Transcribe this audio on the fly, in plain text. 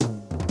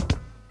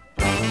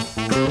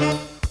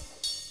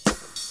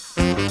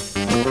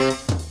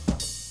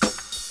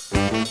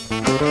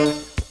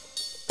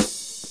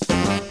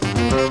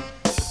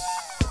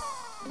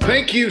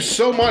Thank you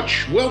so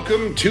much.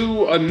 Welcome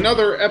to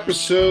another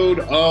episode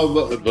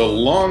of The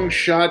Long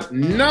Shot,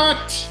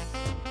 not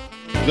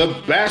the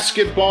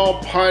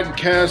basketball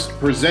podcast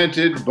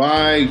presented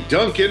by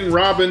Duncan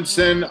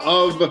Robinson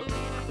of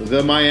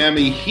the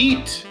Miami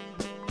Heat,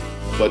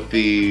 but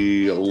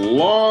the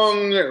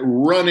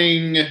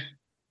long-running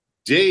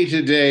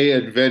day-to-day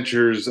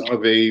adventures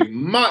of a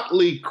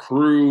motley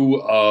crew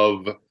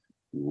of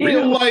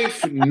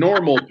real-life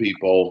normal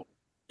people.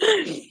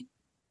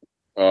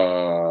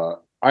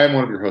 I am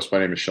one of your hosts. My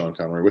name is Sean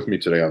Conroy. With me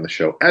today on the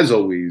show, as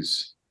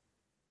always,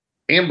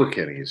 Amber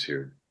Kenny is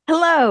here.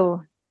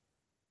 Hello.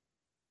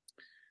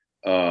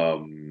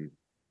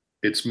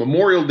 It's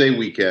Memorial Day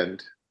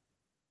weekend,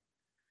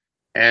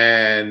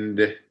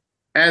 and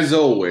as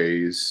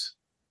always,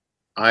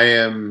 I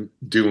am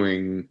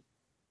doing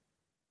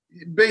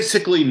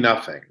basically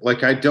nothing.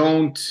 Like I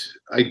don't,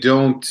 I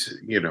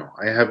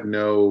have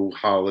no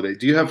holiday.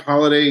 Do you have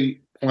holiday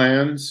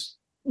plans?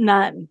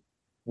 None.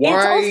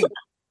 Why?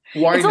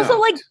 Why it's not? also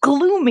like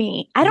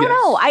gloomy. I don't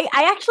know.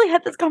 I actually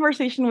had this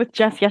conversation with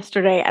Jeff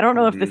yesterday. I don't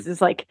know if this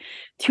is like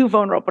too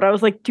vulnerable, but I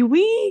was like,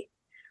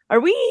 are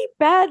we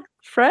bad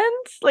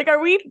friends? Like, are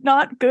we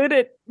not good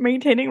at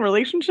maintaining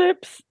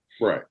relationships?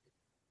 Right.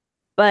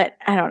 But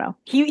I don't know.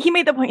 He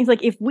made the point. He's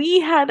like, if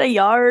we had a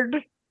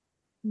yard,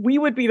 we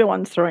would be the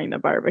ones throwing the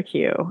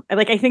barbecue. And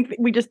like, I think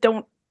we just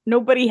don't,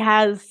 nobody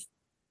has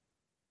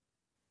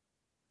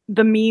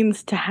the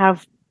means to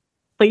have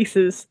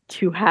places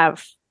to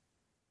have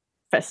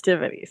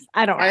festivities.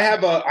 I don't know. I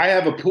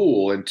have a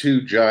pool and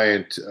two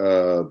giant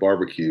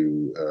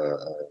barbecue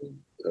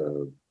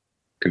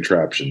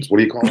contraptions. What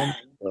do you call them?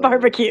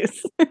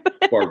 Barbecues.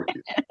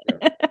 Barbecues.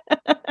 Yeah.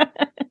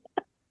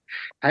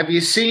 Have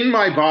you seen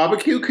my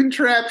barbecue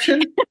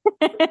contraption?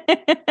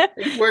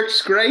 It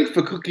works great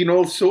for cooking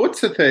all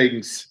sorts of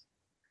things.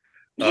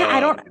 Yeah, I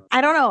don't know.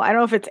 I don't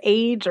know if it's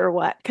age or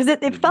what. Because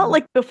it felt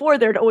like before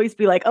there'd always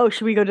be like, oh,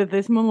 should we go to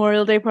this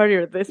Memorial Day party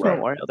or this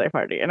Memorial Day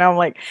party? And I'm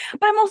like,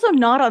 but I'm also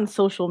not on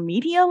social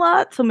media a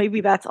lot. So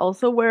maybe that's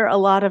also where a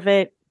lot of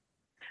it,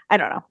 I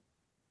don't know.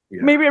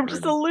 Yeah, maybe I'm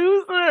just a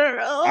loser.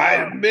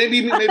 Oh.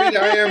 Maybe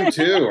I am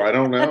too. I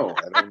don't know.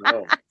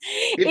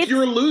 If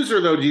you're a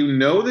loser, though, do you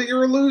know that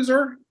you're a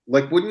loser?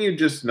 Like, wouldn't you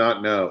just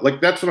not know?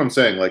 Like, that's what I'm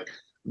saying. Like,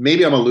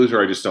 maybe I'm a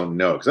loser. I just don't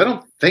know. Because I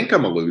don't think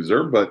I'm a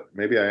loser, but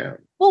maybe I am.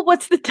 Well,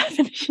 what's the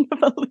definition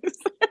of a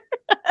loser?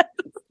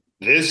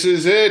 This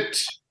is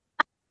it.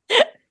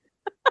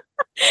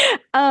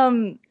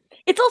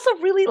 It's also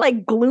really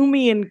like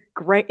gloomy and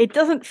gray. It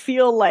doesn't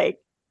feel like,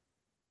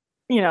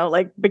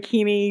 like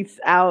bikinis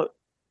out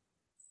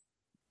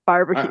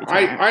barbecue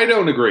time. I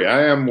don't agree.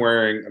 I am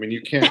wearing,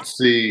 you can't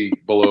see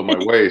below my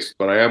waist,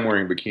 but I am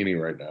wearing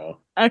bikini right now.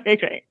 Okay,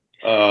 great.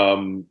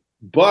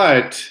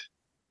 But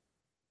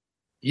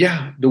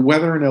yeah, the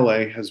weather in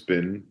LA has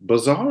been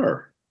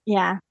bizarre.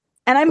 Yeah.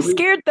 And I'm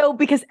scared though,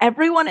 because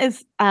everyone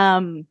is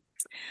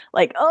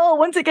like, oh,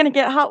 when's it going to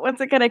get hot? When's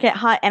it going to get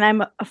hot? And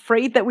I'm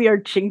afraid that we are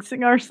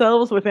jinxing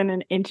ourselves within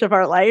an inch of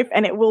our life,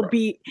 and it will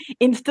be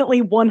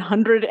instantly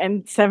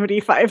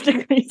 175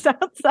 degrees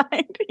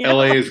outside.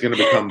 LA is going to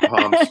become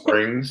Palm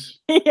Springs.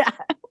 Yeah.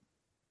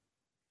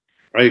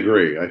 I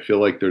agree. I feel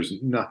like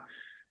there's not.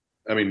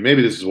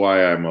 Maybe this is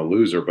why I'm a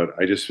loser, but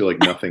I just feel like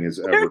nothing is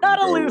ever going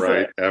to go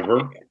right,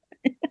 ever.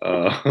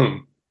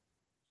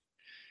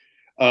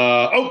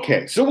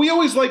 Okay, so we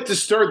always like to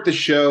start the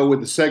show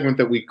with a segment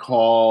that we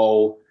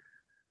call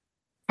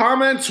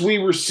comments we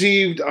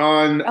received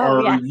on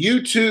our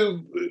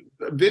YouTube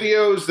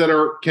videos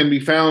that can be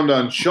found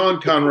on Sean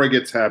Conroy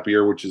Gets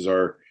Happier, which is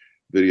our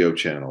video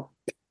channel.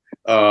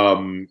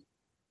 So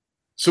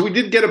we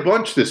did get a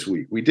bunch this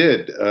week. We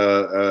did.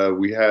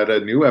 We had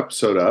a new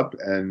episode up,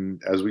 and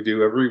as we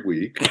do every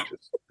week, just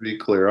to be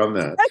clear on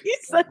that. You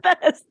said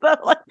that as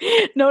the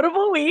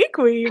notable week.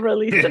 We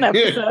released an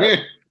episode.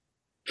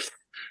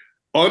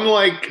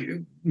 Unlike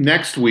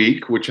next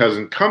week, which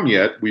hasn't come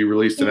yet, we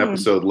released an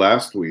episode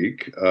last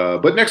week.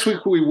 But next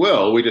week we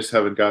will. We just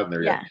haven't gotten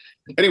there yet.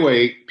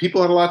 Anyway,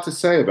 people had a lot to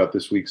say about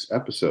this week's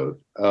episode.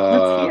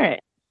 Let's hear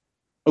it.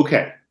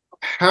 Okay.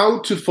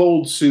 How to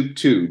Fold Soup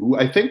 2, who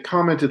I think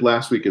commented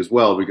last week as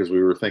well, because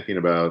we were thinking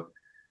about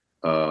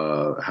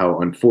how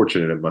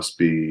unfortunate it must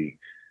be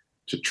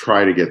to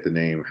try to get the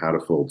name How to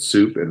Fold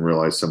Soup and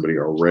realize somebody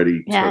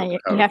already you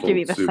have to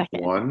be the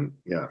second one.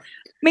 Yeah.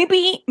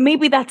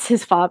 Maybe that's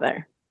his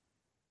father.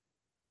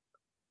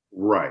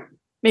 Right.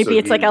 Maybe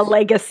it's like a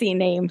legacy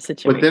name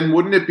situation. But then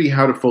wouldn't it be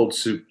How to Fold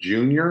Soup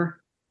Jr.?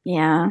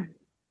 Yeah.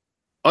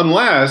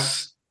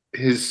 Unless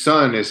his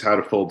son is How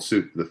to Fold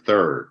Soup the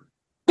third.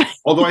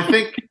 Although I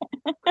think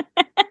I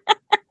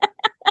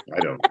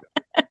don't know.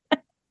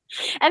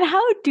 And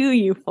how do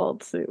you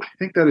fold soup? I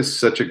think that is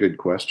such a good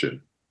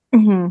question.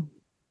 Mm-hmm.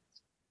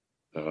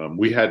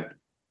 We had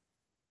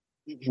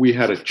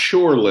a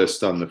chore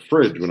list on the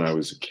fridge when I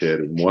was a kid,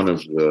 and one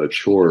of the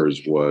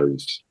chores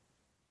was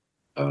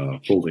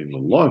folding the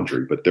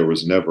laundry, but there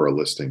was never a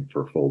listing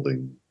for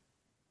folding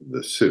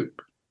the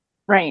soup.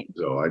 Right.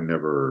 So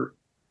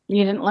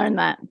You didn't learn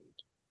that.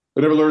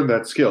 I never learned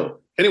that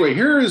skill. Anyway,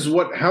 here is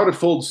what How to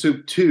Fold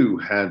Soup 2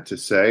 had to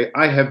say.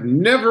 I have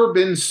never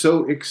been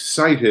so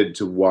excited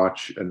to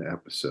watch an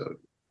episode.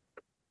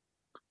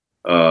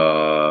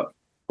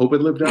 Hope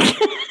it lived up.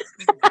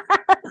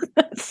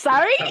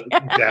 Sorry?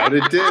 Doubt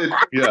it did.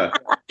 Yeah.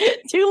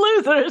 Two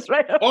losers,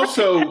 right?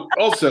 Also,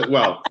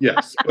 well,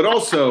 yes. But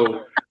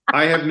also,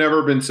 I have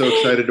never been so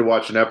excited to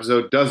watch an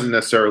episode doesn't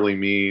necessarily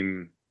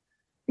mean...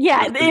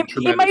 Yeah,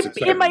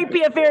 it might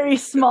be a very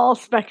small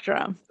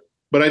spectrum.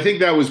 But I think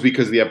that was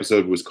because the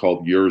episode was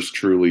called Yours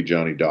Truly,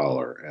 Johnny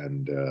Dollar.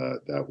 And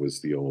that was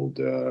the old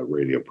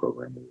radio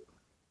program.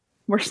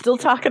 We're still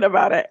talking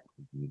about it.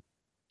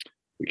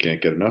 We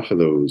can't get enough of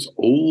those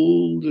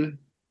old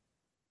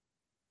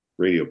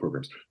radio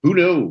programs. Who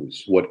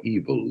knows what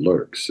evil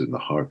lurks in the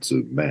hearts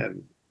of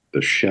men?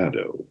 The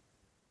shadow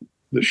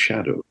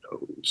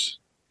knows.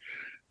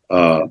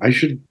 I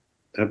should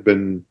have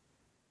been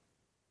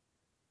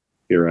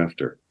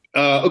hereafter.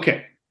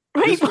 Okay.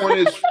 Wait,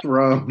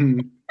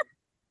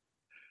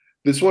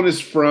 This one is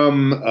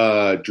from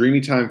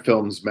Dreamy Time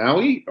Films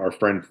Maui, our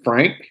friend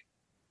Frank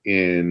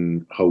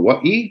in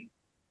Hawaii.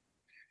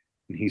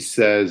 And he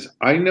says,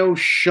 I know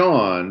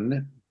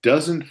Sean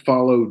doesn't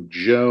follow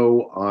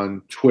Joe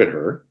on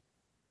Twitter,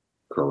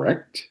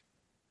 correct?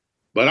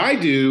 But I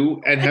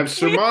do, and have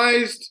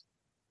surmised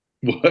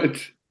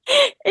what?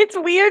 It's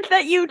weird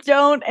that you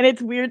don't, and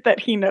it's weird that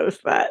he knows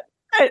that.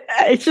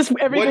 It's just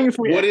everything's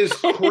weird. What is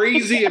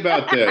crazy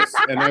about this,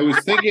 and I was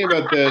thinking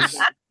about this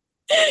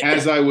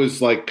as I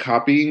was like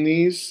copying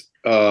these,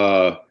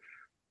 the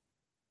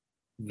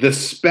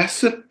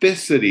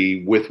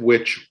specificity with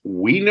which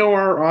we know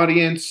our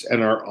audience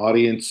and our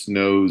audience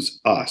knows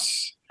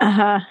us.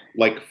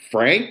 Like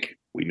Frank,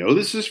 we know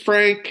this is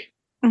Frank.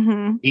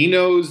 Mm-hmm. He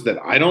knows that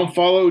I don't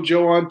follow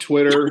Joe on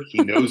Twitter. He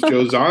knows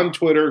Joe's on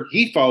Twitter.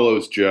 He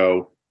follows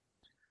Joe.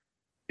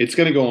 It's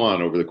going to go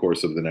on over the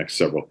course of the next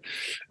several.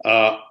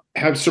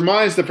 Have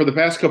surmised that for the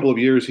past couple of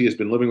years, he has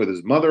been living with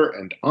his mother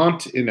and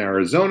aunt in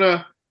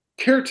Arizona,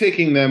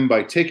 caretaking them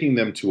by taking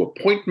them to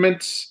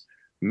appointments,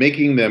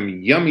 making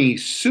them yummy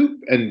soup,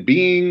 and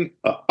being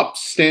an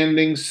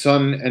upstanding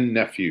son and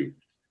nephew.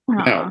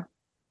 Now,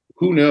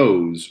 who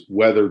knows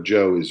whether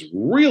Joe is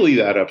really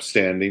that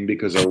upstanding,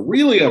 because a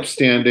really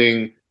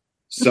upstanding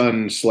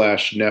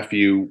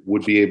son/nephew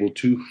would be able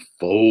to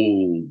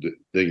fold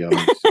the yummy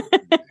soup.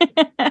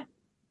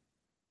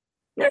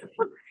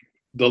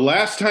 The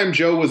last time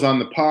Joe was on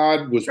the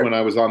pod was when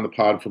I was on the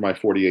pod for my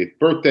 48th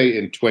birthday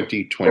in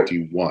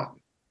 2021.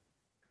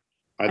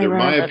 Either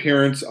my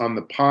appearance on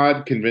the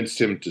pod convinced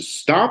him to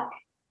stop,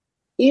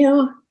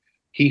 or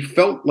he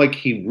felt like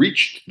he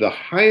reached the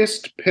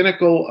highest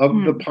pinnacle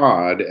of the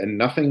pod and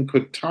nothing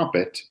could top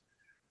it.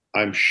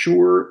 I'm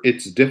sure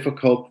it's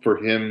difficult for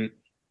him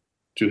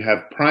to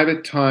have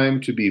private time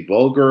to be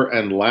vulgar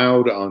and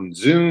loud on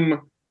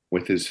Zoom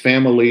with his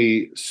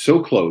family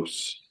so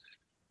close.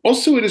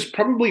 Also, it is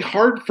probably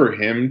hard for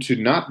him to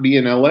not be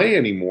in LA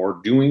anymore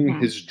doing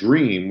his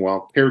dream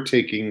while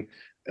caretaking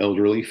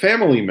elderly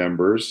family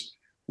members,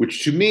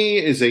 which to me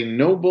is a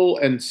noble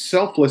and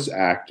selfless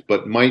act,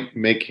 but might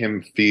make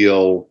him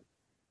feel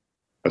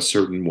a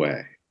certain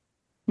way.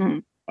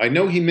 I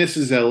know he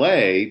misses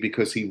LA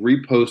because he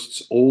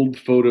reposts old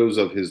photos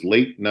of his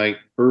late night,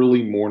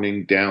 early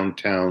morning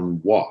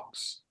downtown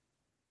walks.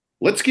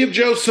 Let's give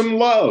Joe some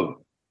love.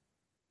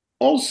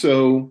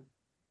 Also,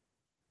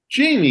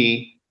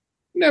 Jamie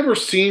never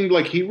seemed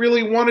like he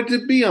really wanted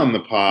to be on the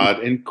pod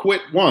and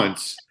quit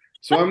once,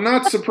 so I'm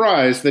not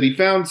surprised that he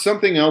found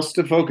something else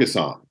to focus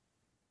on.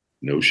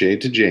 No shade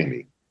to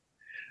Jamie.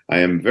 I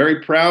am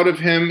very proud of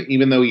him,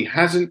 even though he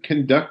hasn't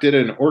conducted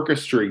an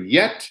orchestra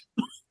yet,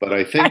 but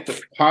I think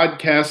the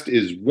podcast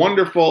is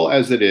wonderful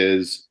as it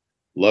is.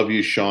 Love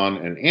you, Sean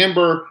and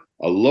Amber.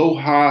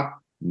 Aloha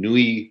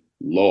nui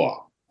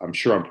loa. I'm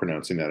sure I'm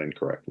pronouncing that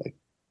incorrectly.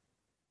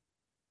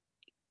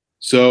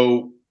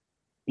 So,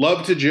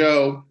 love to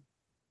Joe.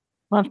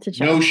 Love to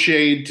Joe. No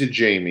shade to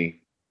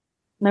Jamie.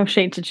 No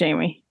shade to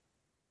Jamie.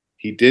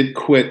 He did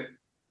quit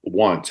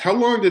once. How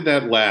long did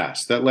that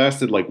last? That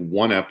lasted like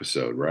one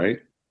episode,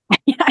 right?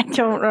 I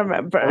don't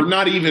remember. Or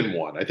not even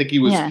one. I think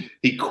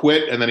he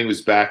quit and then he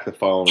was back the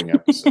following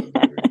episode.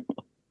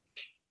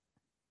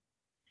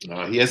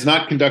 He has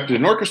not conducted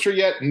an orchestra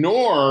yet,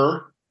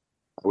 nor,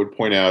 I would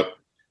point out,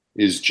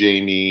 is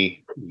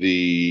Jamie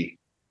the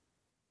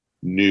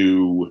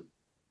new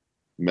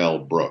Mel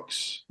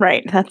Brooks.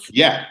 Right.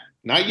 Yeah.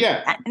 Not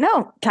yet.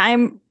 No,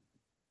 time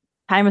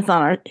is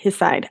on his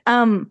side.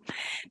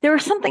 There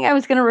was something I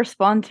was going to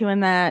respond to in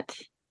that,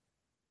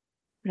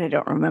 but I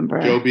don't remember.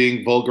 Joe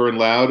being vulgar and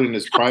loud in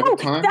his private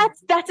time.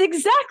 That's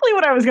exactly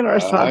what I was going to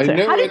respond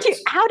to.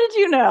 How did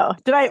you know?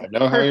 I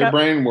know how your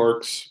brain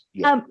works.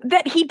 Yeah.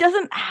 That he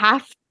doesn't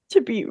have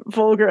to be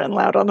vulgar and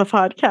loud on the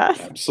podcast.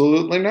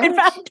 Absolutely not. In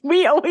fact,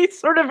 we always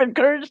sort of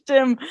encouraged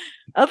him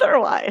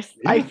otherwise.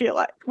 Yeah. I feel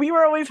like we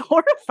were always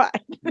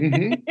horrified.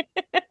 Mm-hmm.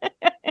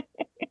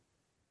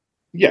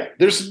 Yeah,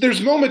 there's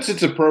moments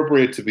it's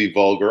appropriate to be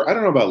vulgar. I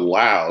don't know about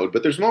loud,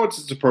 but there's moments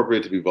it's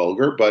appropriate to be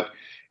vulgar, but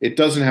it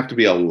doesn't have to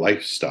be a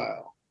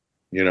lifestyle,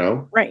 you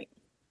know? Right.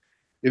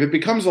 if it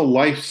becomes a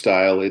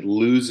lifestyle, it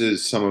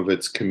loses some of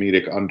its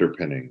comedic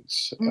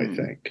underpinnings, I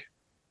think,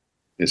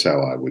 is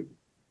how I would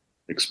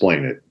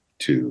explain it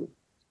to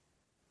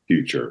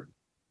future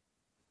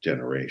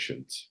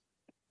generations.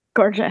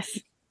 Gorgeous.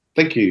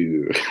 Thank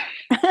you.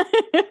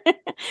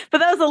 But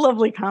that was a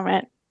lovely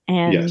comment.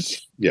 And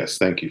yes.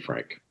 Thank you,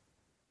 Frank.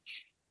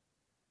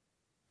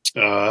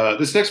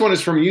 This next one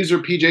is from user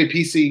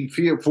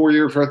PJPC 4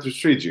 year for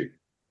Street.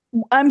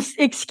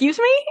 Excuse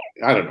me?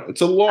 I don't know.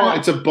 It's a long.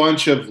 It's a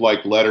bunch of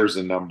like letters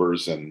and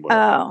numbers and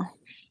whatever. Oh,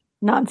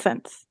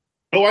 nonsense.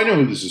 Oh, I know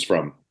who this is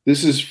from.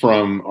 This is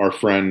from our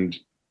friend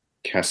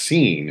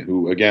Cassine,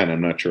 who, again,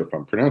 I'm not sure if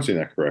I'm pronouncing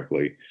that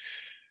correctly,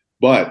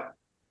 but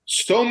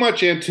so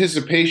much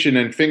anticipation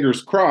and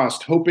fingers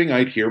crossed, hoping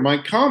I'd hear my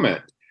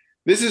comment.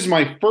 This is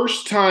my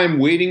first time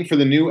waiting for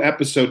the new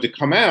episode to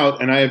come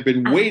out, and I have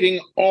been waiting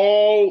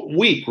all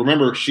week.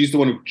 Remember, she's the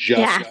one who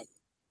just got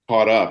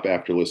caught up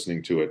after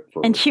listening to it.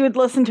 And she would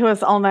listen to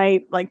us all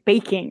night, like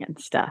baking and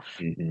stuff.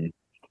 Mm-hmm.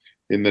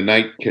 In the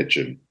night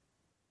kitchen.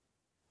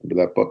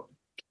 Remember that book?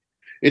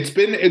 It's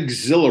been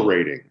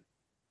exhilarating.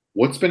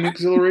 What's been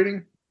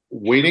exhilarating?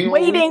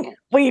 Waiting,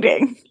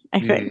 I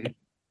think.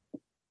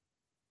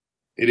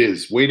 It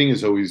is. Waiting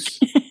is always...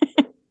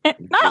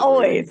 Not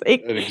always.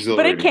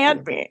 But it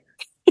can be.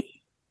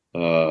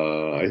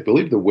 I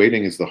believe the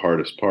waiting is the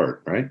hardest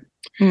part, right?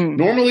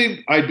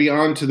 Normally, I'd be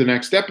on to the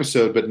next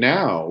episode, but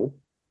now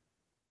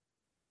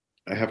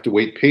I have to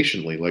wait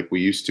patiently like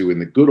we used to in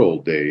the good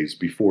old days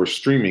before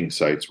streaming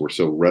sites were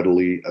so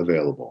readily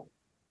available.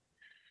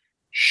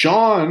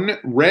 Sean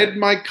read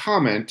my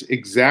comment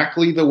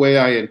exactly the way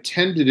I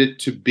intended it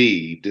to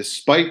be,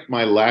 despite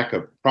my lack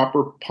of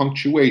proper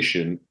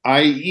punctuation,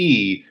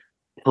 i.e.,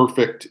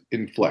 perfect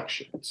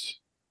inflections.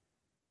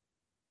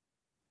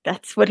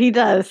 That's what he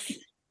does.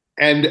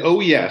 And oh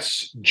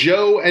yes,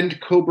 Joe and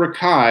Cobra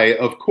Kai,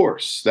 of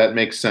course. That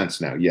makes sense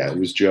now. Yeah, it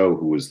was Joe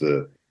who was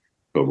the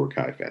Cobra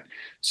Kai fan.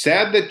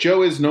 Sad that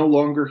Joe is no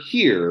longer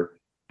here,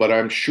 but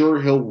I'm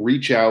sure he'll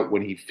reach out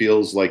when he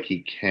feels like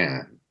he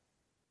can.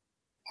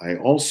 I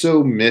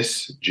also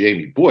miss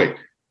Jamie. Boy,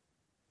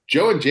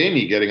 Joe and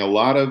Jamie getting a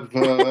lot of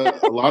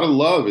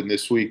love in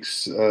this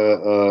week's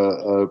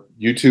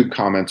YouTube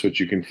comments, which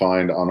you can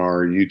find on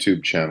our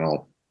YouTube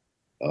channel.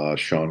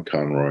 Sean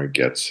Conroy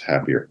Gets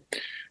Happier.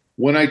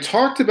 When I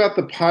talked about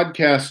the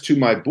podcast to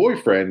my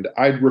boyfriend,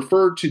 I'd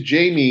referred to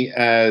Jamie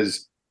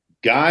as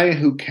guy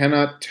who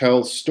cannot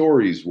tell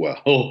stories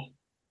well.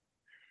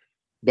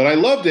 But I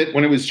loved it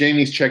when it was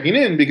Jamie's checking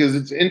in because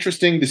it's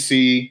interesting to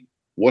see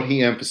what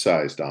he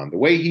emphasized on. The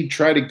way he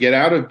tried to get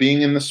out of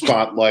being in the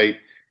spotlight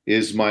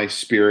is my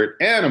spirit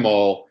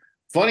animal.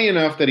 Funny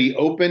enough that he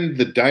opened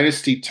the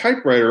Dynasty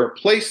typewriter, a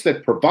place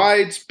that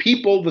provides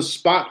people the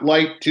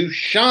spotlight to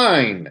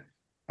shine.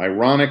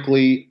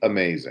 Ironically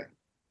amazing.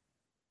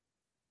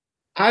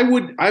 I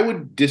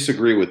would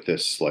disagree with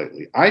this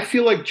slightly. I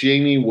feel like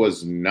Jamie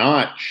was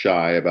not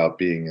shy about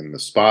being in the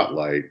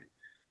spotlight.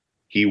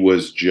 He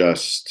was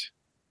just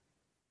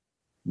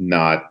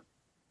not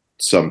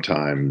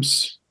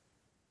sometimes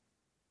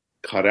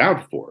cut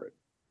out for it.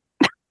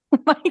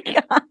 Oh my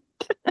God.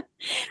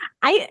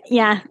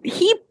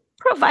 He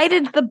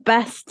provided the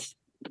best.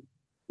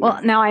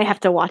 Well, now I have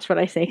to watch what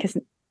I say because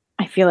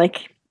I feel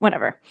like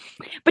whatever.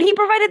 But he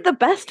provided the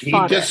best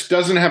fodder. He just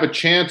doesn't have a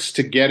chance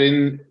to get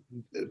in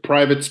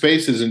private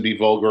spaces and be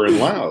vulgar and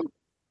loud.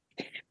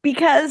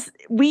 Because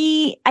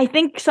I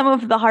think some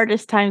of the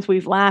hardest times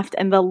we've laughed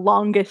and the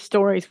longest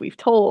stories we've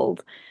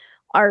told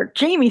are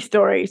Jamie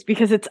stories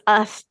because it's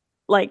us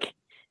like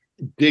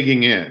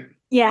digging in.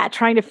 Yeah,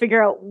 trying to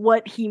figure out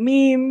what he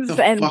means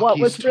and what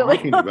was really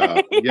talking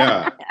about.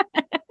 Yeah.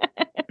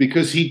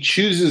 Because he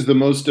chooses the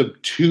most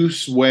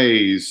obtuse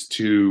ways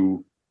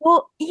to.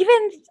 Well,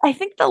 even I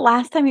think the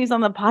last time he was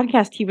on the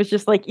podcast, he was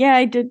just like, "Yeah,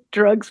 I did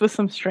drugs with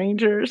some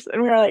strangers,"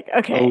 and we were like,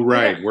 "Okay." Oh,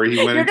 right, where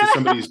he went into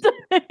somebody's.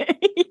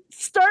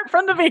 Start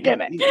from the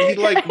beginning. He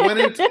like went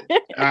into.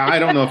 I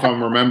don't know if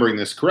I'm remembering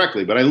this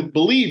correctly, but I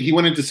believe he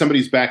went into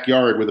somebody's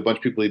backyard with a bunch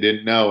of people he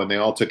didn't know, and they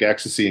all took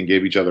ecstasy and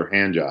gave each other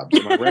hand jobs.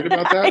 Am I right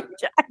about that?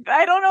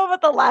 I don't know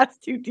about the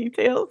last two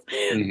details,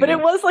 but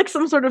it was like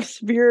some sort of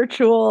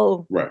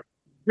spiritual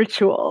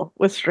ritual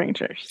with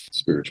strangers.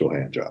 Spiritual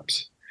hand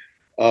jobs.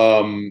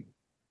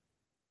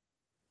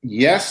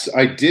 Yes,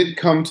 I did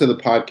come to the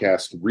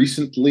podcast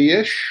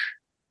recently-ish.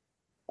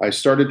 I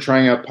started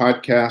trying out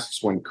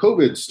podcasts when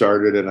COVID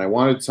started, and I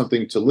wanted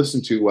something to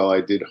listen to while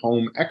I did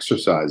home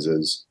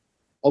exercises,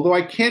 although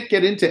I can't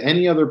get into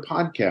any other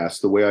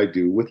podcast the way I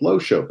do with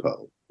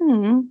LoShoPo.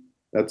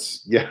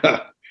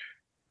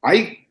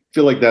 I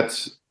feel like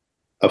that's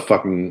a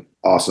fucking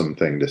awesome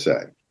thing to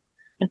say.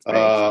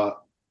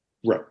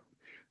 Right.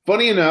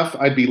 Funny enough,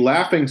 I'd be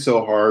laughing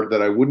so hard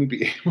that I wouldn't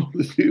be able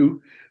to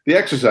do the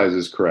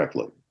exercises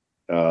correctly.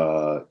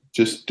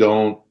 Just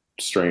don't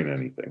strain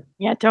anything.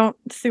 Yeah, don't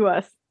sue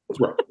us.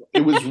 Right.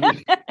 It was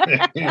really,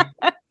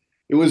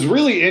 it was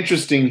really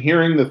interesting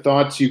hearing the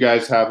thoughts you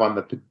guys have on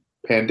the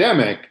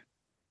pandemic.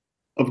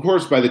 Of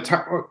course, by the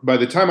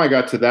time I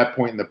got to that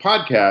point in the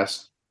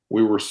podcast,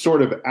 we were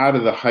sort of out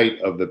of the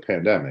height of the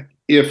pandemic,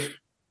 if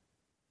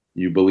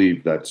you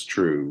believe that's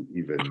true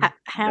even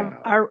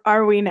now.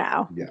 Are we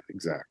now? Yeah,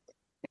 exactly.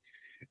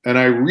 And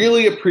I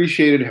really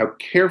appreciated how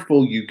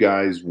careful you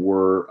guys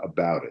were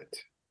about it.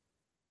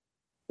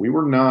 We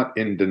were not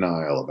in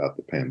denial about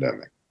the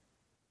pandemic.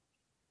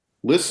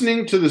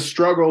 Listening to the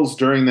struggles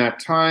during that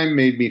time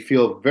made me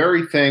feel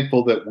very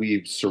thankful that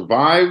we've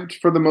survived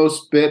for the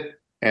most bit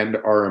and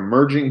are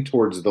emerging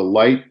towards the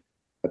light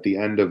at the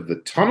end of the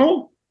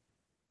tunnel.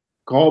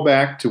 Call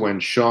back to when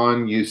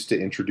Sean used to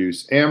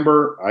introduce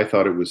Amber. I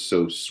thought it was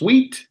so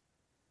sweet.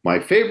 My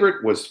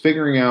favorite was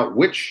figuring out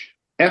which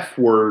F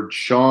word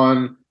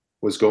Sean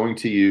was going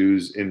to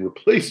use in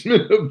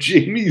replacement of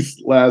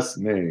Jamie's last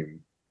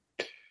name.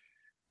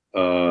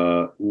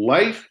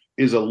 Life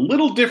is a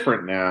little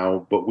different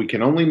now, but we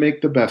can only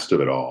make the best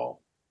of it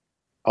all.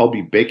 I'll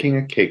be baking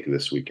a cake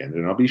this weekend,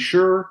 and I'll be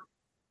sure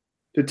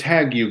to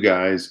tag you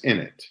guys in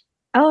it.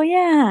 Oh,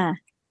 yeah.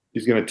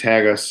 She's going to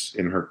tag us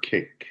in her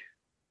cake.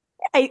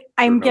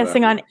 I'm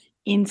guessing on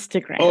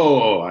Instagram.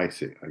 Oh, I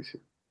see.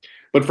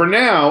 But for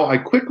now, I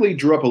quickly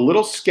drew up a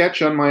little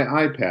sketch on my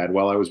iPad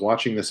while I was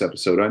watching this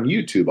episode on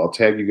YouTube. I'll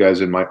tag you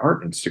guys in my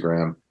art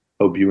Instagram.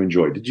 Hope you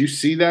enjoyed. Did you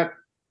see that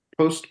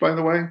post, by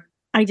the way?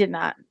 I did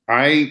not.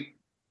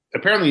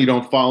 Apparently you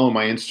don't follow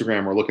my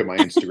Instagram or look at my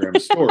Instagram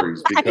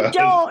stories. Because I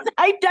don't.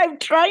 I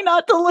try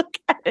not to look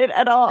at it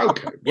at all.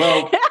 Okay,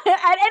 well.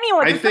 At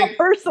anyone. It's not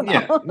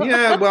personal.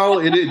 Yeah, well,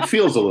 it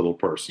feels a little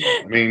personal.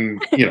 I mean,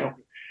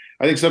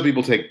 I think some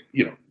people take,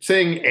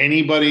 saying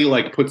anybody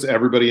like puts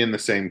everybody in the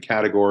same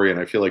category. And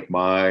I feel like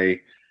my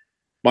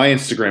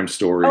Instagram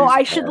stories. Oh,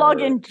 I should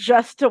log in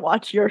just to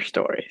watch your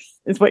stories,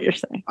 is what you're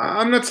saying.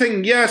 I'm not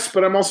saying yes,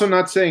 but I'm also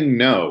not saying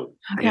no.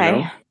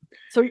 Okay.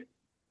 So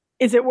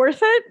is it worth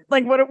it?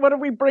 Like, what are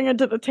we bringing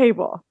to the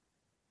table?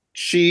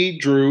 She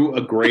drew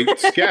a great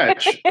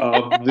sketch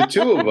of the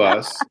two of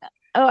us.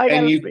 Oh, I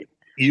gotta see.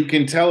 You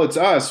can tell it's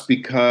us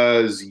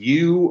because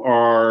you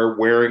are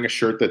wearing a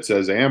shirt that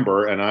says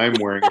Amber and I'm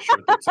wearing a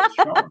shirt that says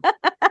Sean.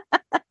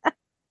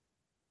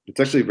 It's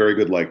actually very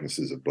good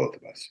likenesses of both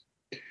of us,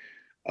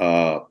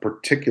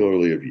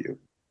 particularly of you.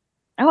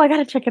 Oh, I got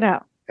to check it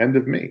out. And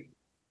of me.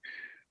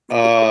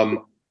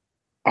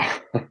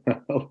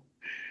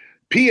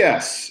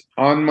 P.S.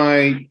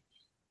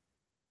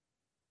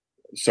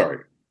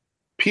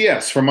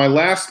 P.S. From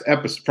last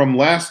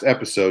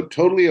episode,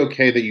 totally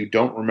okay that you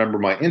don't remember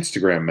my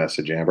Instagram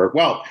message, Amber.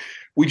 Well,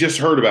 we just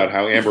heard about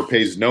how Amber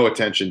pays no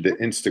attention to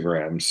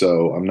Instagram,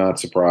 so I'm not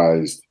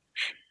surprised,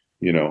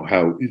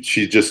 how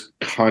she just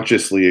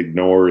consciously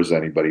ignores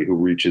anybody who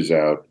reaches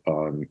out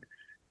on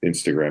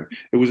Instagram.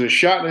 It was a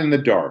shot in the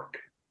dark.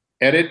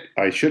 Edit,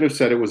 I should have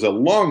said it was a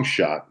long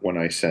shot when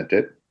I sent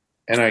it,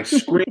 and I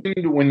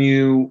screamed when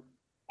you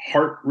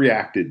heart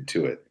reacted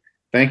to it.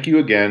 Thank you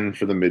again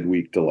for the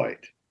midweek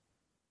delight.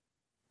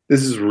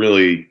 This is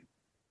really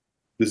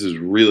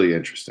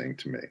interesting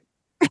to me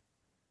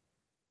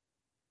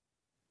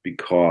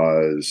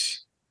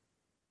because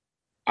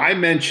I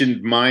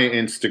mentioned my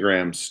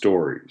Instagram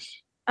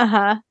stories.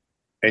 Uh-huh.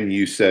 And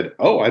you said,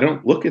 "Oh, I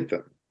don't look at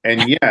them."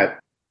 And yet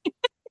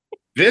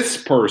this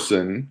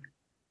person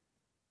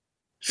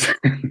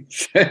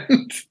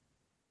sent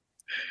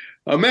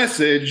a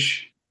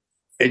message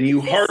and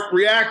you heart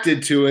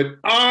reacted to it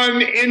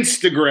on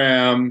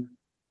Instagram.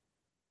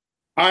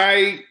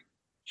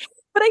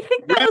 But I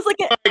think that was like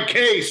my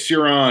case,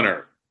 Your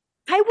Honor.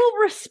 I will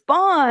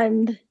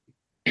respond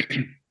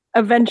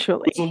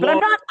eventually,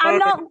 but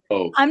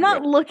I'm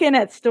not looking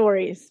at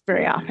stories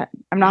very often.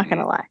 I'm not going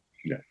to lie.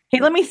 Yeah.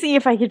 Hey, let me see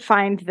if I could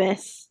find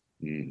this.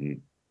 Mm-hmm.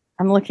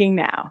 I'm looking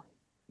now.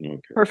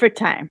 Okay. Perfect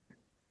time.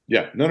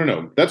 Yeah.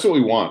 No. That's what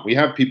we want. We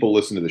have people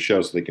listen to the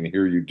show so they can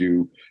hear you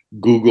do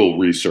Google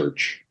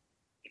research.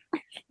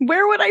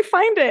 Where would I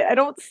find it? I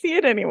don't see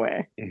it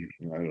anywhere. I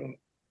don't know.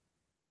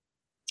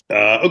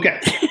 Okay.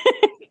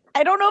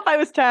 I don't know if I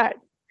was tagged.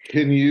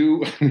 Can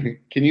you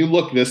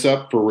look this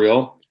up for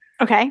real?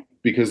 Okay.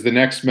 Because the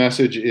next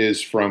message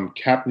is from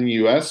Captain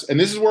US. And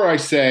this is where I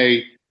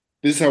say,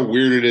 this is how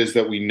weird it is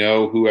that we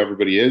know who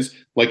everybody is.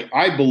 Like,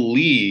 I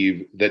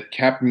believe that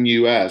Captain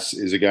US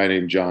is a guy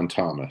named John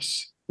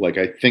Thomas. Like,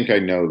 I think I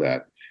know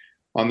that.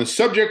 On the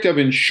subject of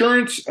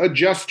insurance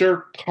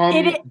adjuster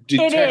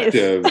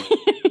detective.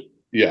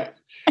 Yeah.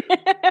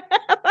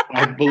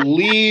 I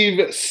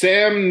believe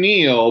Sam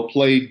Neill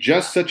played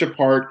just such a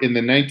part in the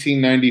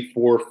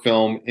 1994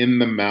 film In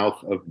the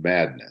Mouth of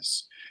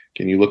Madness.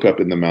 Can you look up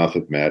In the Mouth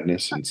of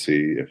Madness and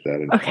see if that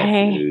in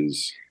fact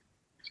is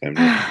Sam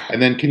Neill?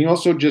 And then can you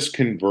also just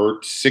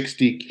convert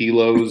 60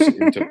 kilos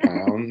into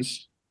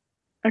pounds?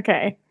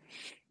 Okay.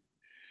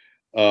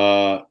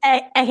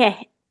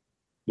 Okay.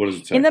 What does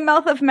it say? In the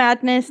Mouth of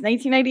Madness,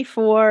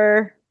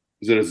 1994.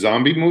 Is it a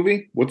zombie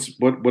movie?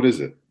 What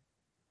is it?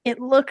 It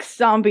looks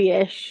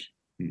zombie-ish.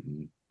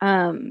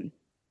 Mm-hmm.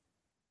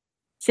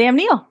 Sam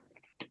Neill.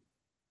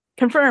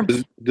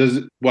 Confirmed. Does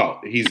it? Well,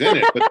 he's in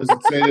it, but does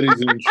it say that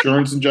he's an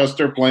insurance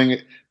adjuster playing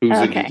it? Who's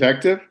a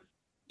detective?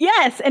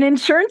 Yes, an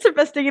insurance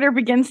investigator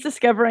begins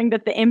discovering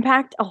that the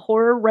impact a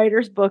horror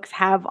writer's books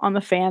have on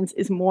the fans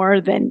is more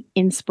than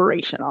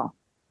inspirational.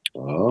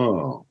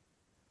 Oh,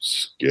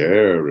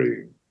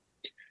 scary.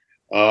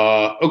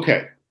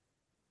 Okay.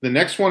 The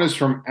next one is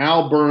from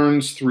Al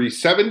Burns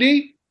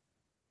 370.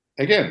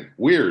 Again,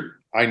 weird.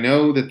 I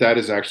know that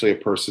is actually a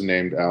person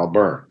named Al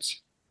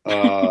Burns.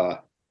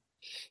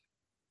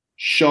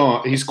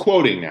 Sean, he's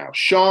quoting now.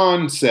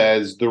 Sean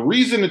says, the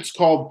reason it's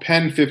called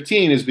Pen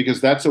 15 is because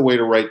that's a way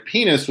to write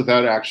penis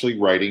without actually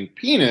writing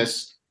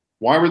penis.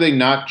 Why were they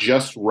not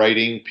just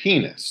writing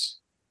penis?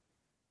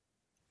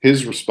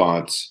 His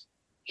response,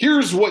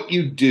 here's what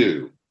you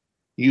do.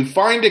 You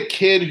find a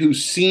kid who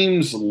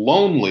seems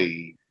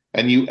lonely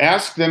and you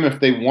ask them if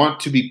they want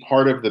to be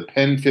part of the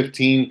Pen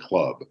 15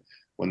 club.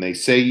 When they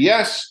say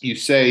yes, you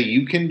say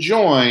you can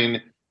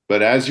join,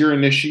 but as your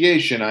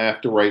initiation, I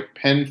have to write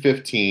Pen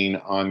 15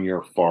 on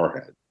your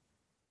forehead.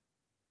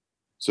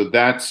 So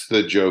that's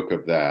the joke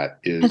of that,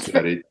 is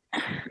that it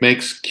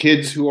makes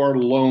kids who are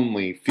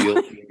lonely feel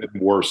even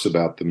worse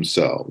about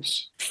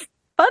themselves.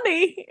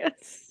 Funny.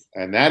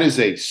 And that is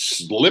a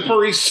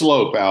slippery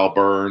slope, Al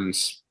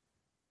Burns.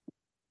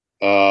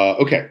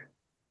 Okay.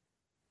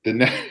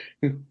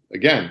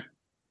 Again,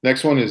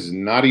 next one is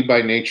Naughty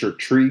by Nature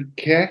Tree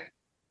Ke.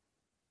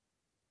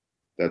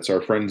 That's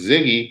our friend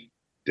Ziggy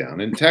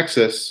down in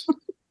Texas.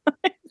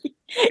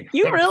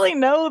 You really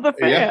know the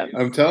fans. Yeah,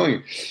 I'm telling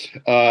you.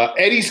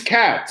 Eddie's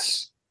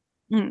Cats.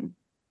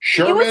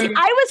 Sherman.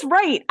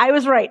 I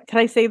was right. Can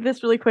I say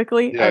this really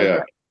quickly? Yeah.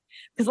 Right.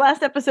 Because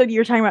last episode you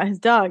were talking about his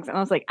dogs, and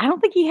I was like, I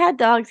don't think he had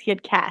dogs, he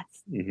had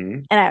cats.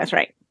 Mm-hmm. And I was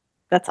right.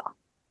 That's all.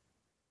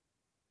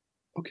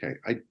 Okay.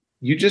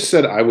 You just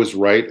said I was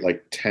right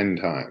like 10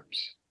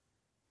 times.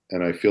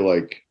 And I feel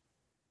like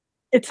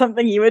it's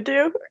something you would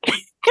do.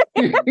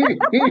 You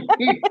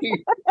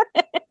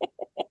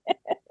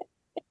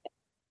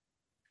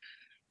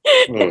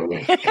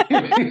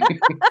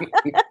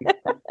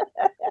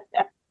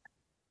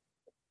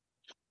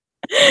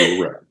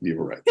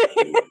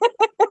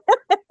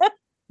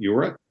were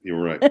right.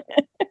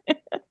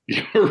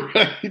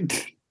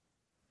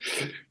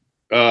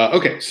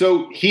 Okay,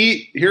 so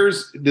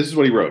this is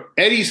what he wrote.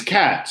 Eddie's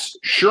Cats,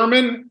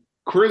 Sherman,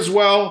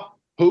 Criswell,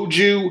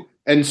 Hoju,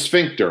 and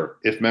Sphincter,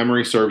 if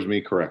memory serves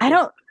me correctly.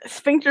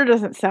 Sphincter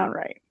doesn't sound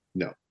right.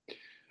 No.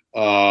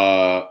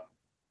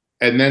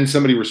 And then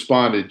somebody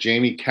responded,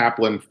 Jamie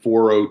Kaplan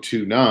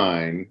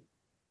 4029,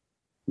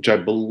 which I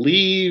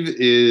believe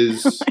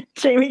is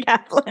Jamie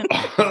Kaplan,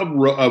 a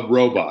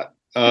robot.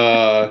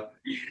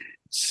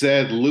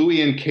 Said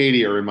Louie and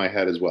Katie are in my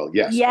head as well.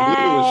 Yes. Yes.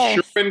 I believe it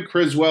was Sherman,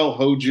 Criswell,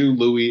 Hoju,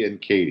 Louie,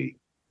 and Katie.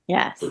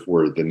 Yes.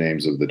 Were the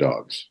names of the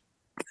dogs.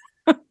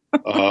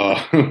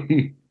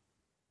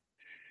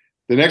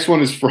 The next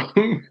one is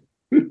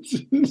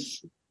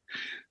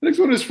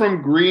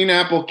from Green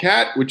Apple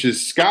Cat, which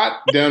is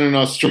Scott down in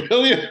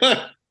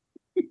Australia.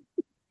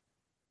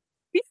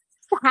 We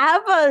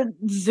have a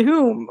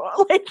Zoom.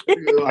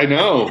 I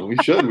know. We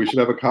should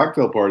have a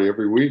cocktail party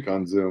every week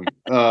on Zoom.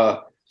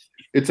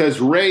 It says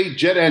Ray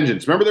jet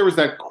engines. Remember there was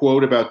that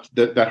quote about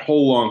that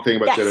whole long thing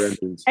about jet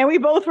engines? And we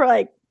both were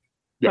like,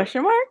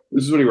 question mark?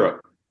 This is what he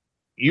wrote.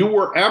 You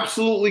were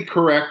absolutely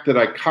correct that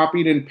I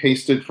copied and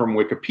pasted from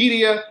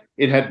Wikipedia.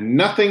 It had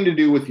nothing to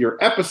do with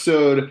your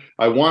episode.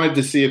 I wanted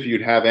to see if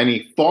you'd have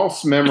any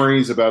false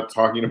memories about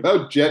talking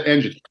about jet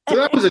engines. So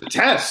that was a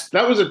test.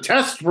 That was a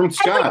test from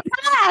Scott.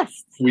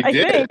 We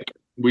did.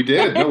 We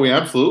did. No, we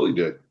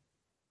absolutely did.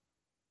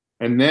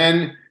 And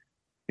then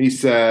he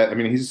said,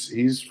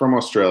 he's from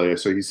Australia.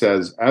 So he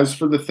says, as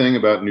for the thing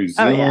about New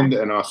Zealand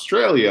and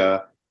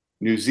Australia,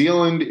 New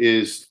Zealand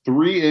is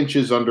 3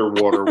 inches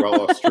underwater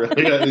while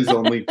Australia is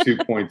only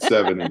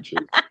 2.7 inches.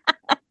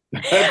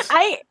 That's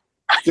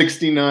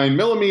 69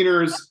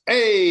 millimeters.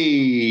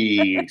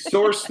 Hey,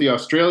 source the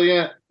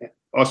Australian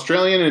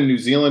and New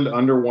Zealand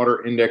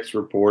Underwater Index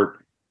Report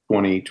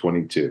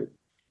 2022.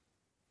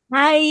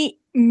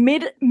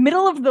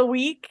 Middle of the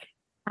week,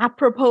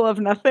 apropos of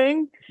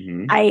nothing,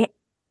 I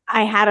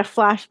had a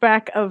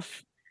flashback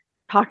of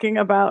talking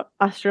about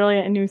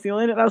Australia and New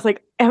Zealand, and I was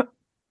like, am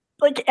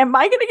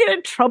I going to get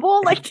in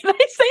trouble? Like, did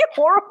I say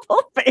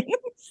horrible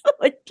things?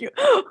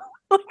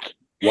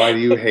 Why do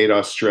you hate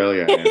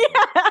Australia? Yeah.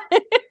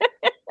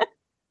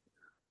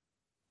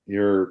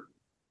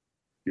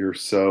 You're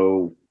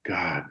so,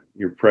 God,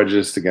 you're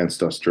prejudiced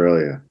against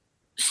Australia.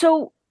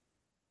 So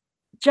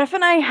Jeff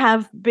and I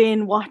have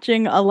been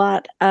watching a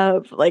lot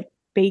of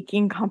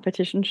baking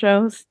competition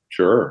shows.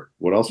 Sure.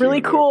 What else?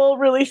 Really cool,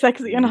 really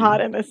sexy and hot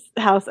in this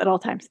house at all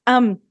times.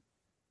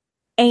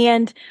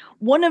 And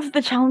one of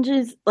the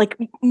challenges,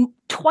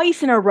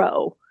 twice in a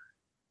row,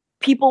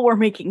 people were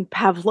making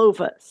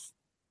pavlovas.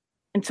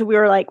 And so we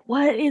were like,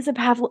 what is a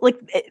pavlova?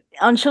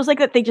 On shows like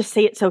that, they just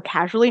say it so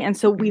casually. And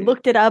so we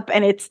looked it up,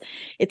 and it's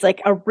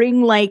like a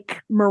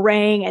ring-like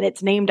meringue, and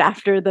it's named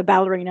after the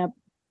ballerina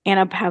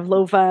Anna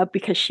Pavlova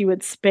because she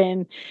would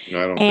spin.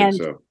 No, I don't think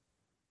so.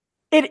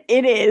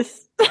 It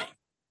is.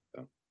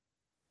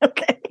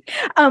 Okay.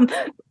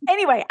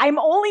 Anyway, I'm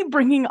only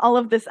bringing all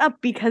of this up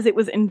because it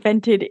was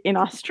invented in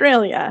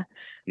Australia.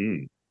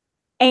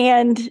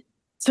 And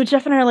so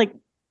Jeff and I are like,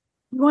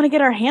 we want to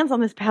get our hands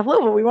on this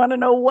pavlova. We want to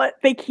know what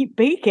they keep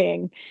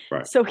baking.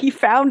 Right. So he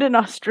found an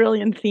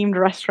Australian-themed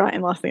restaurant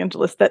in Los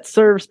Angeles that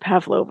serves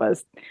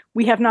pavlovas.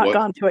 We have not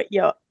gone to it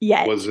yet.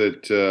 Was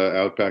it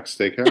Outback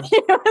Steakhouse?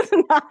 It was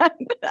not.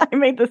 I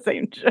made the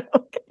same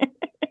joke.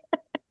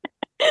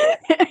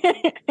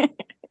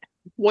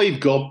 We've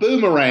got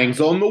boomerangs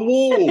on the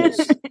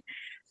walls.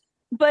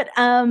 But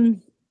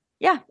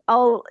yeah,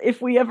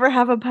 if we ever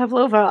have a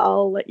pavlova,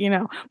 I'll let you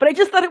know. But I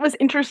just thought it was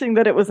interesting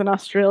that it was an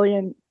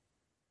Australian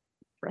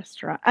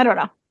restaurant. I don't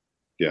know.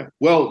 Yeah.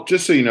 Well,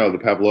 just so you know, the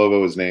pavlova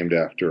was named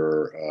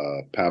after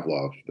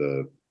Pavlov,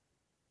 the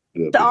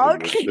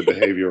dog,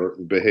 the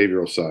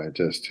behavioral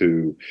scientist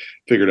who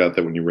figured out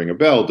that when you ring a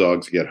bell,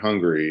 dogs get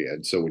hungry,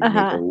 and so when you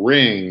make a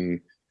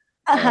ring,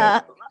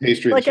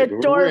 pastry like a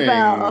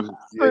doorbell.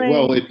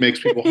 Well, it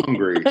makes people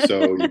hungry,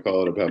 so you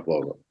call it a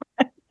pavlova.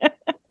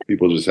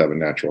 People just have a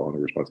natural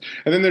hunger response.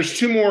 And then there's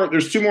two more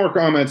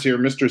comments here.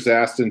 Mr.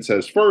 Zastin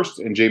says first,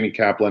 and Jamie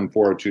Kaplan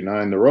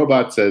 4029, the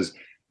robot says,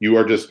 "You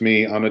are just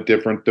me on a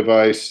different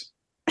device."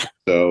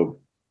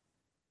 So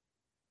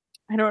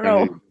I don't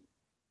know.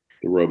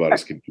 The robot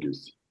is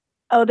confused.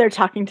 Oh, they're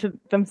talking to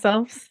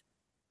themselves?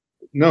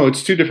 No,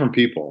 it's two different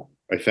people,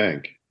 I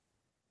think.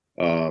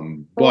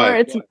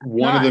 But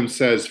one of them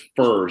says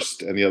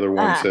first, and the other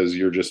one says,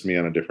 "You're just me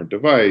on a different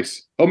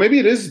device." Oh, maybe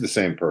it is the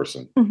same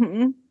person.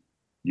 Mm-hmm.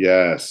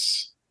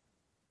 Yes.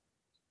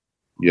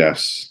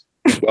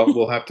 Well,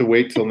 we'll have to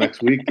wait till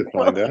next week to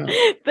find out.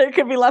 There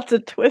could be lots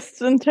of twists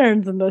and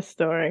turns in this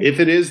story. If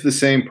it is the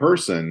same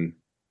person,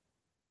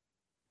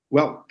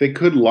 well, they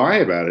could lie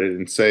about it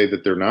and say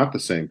that they're not the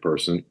same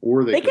person,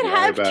 or they could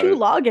have two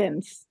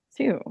logins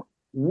too.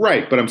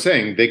 Right, but I'm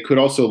saying they could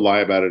also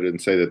lie about it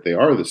and say that they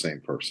are the same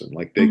person.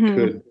 Like they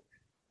could.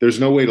 There's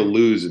no way to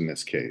lose in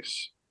this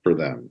case for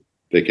them.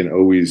 They can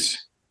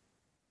always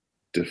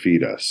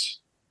defeat us.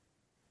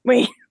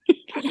 Wait,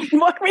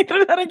 walk me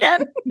through that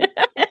again.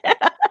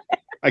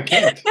 I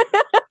can't.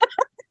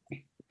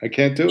 I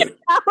can't do it.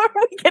 How are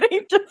we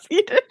getting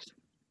defeated?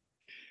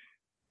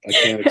 I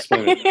can't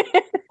explain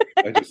it.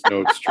 I just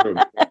know it's true.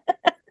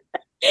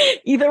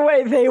 Either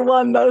way, they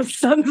won, those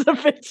sons of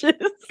bitches.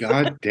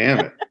 God damn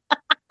it.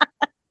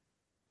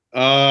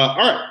 All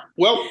right.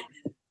 Well,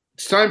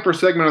 it's time for a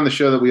segment on the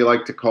show that we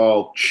like to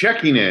call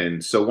Checking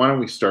In. So why don't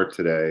we start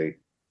today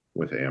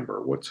with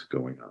Amber? What's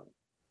going on?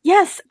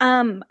 Yes.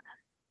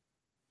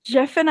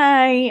 Jeff and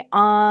I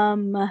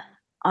on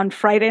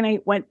Friday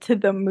night went to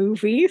the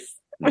movies,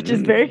 which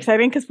is very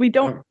exciting because we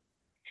don't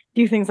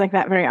do things like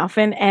that very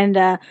often.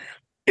 And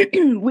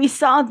we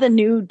saw the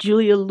new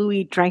Julia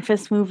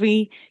Louis-Dreyfus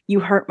movie, You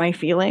Hurt My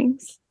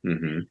Feelings.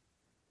 And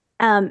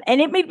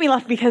it made me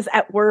laugh because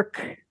at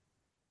work,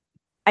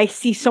 I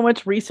see so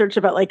much research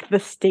about like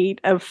the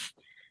state of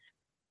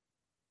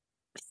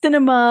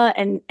cinema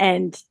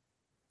and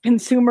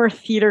consumer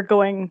theater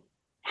going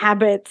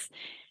habits.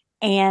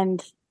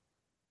 And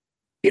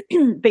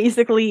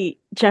basically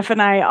Jeff and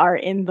I are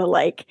in the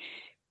like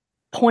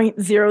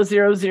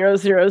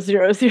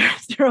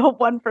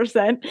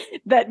 0.0000001%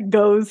 that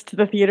goes to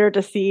the theater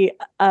to see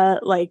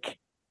like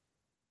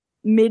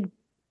mid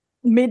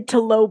to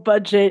low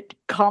budget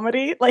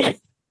comedy. Like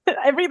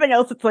everything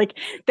else, it's like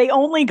they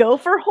only go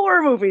for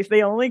horror movies,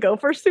 they only go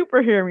for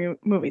superhero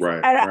movies.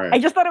 Right, I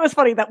just thought it was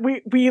funny that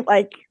we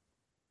like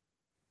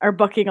are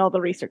bucking all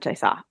the research I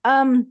saw.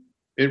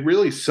 It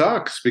really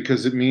sucks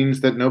because it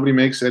means that nobody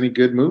makes any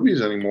good movies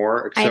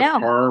anymore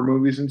except horror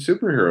movies and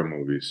superhero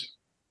movies.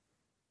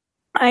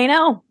 I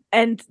know.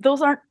 And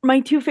those aren't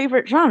my two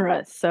favorite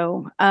genres.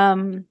 So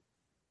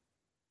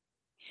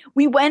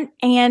we went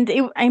and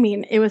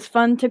it was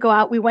fun to go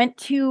out. We went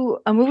to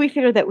a movie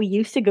theater that we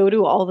used to go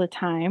to all the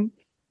time,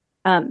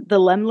 the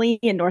Laemmle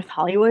in North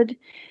Hollywood.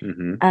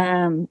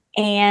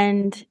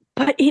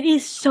 But it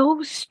is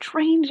so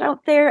strange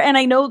out there. And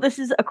I know this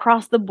is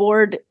across the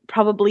board,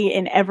 probably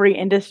in every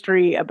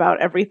industry about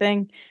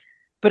everything,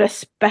 but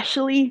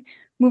especially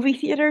movie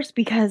theaters,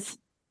 because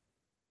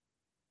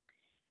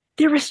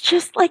there was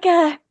just like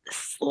a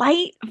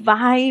slight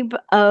vibe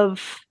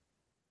of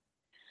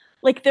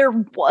like there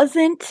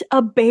wasn't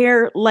a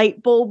bare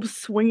light bulb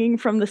swinging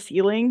from the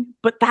ceiling,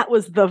 but that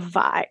was the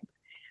vibe.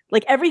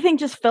 Like everything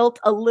just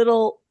felt a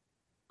little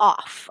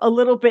off, a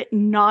little bit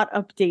not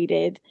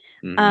updated.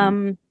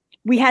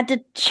 We had to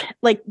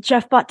like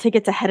Jeff bought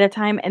tickets ahead of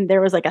time, and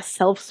there was like a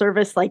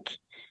self-service, like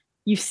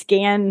you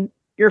scan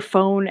your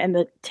phone and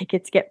the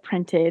tickets get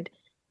printed.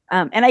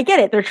 And I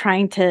get it; they're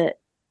trying to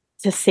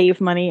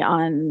save money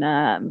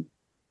on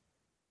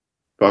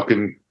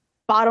fucking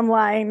bottom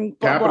line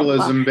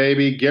capitalism, blah, blah.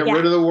 Baby. Get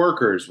rid of the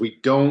workers. We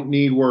don't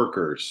need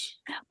workers.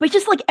 But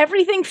just like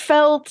everything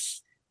felt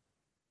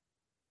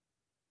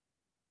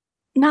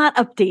not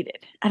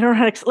updated. I don't know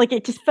how to like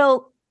it. Just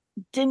felt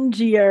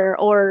dingier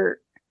or.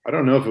 I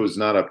don't know if it was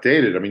not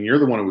updated. I mean, you're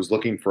the one who was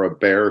looking for a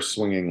bare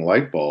swinging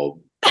light bulb.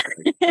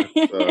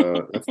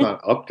 That's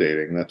not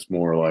updating. That's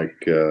more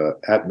like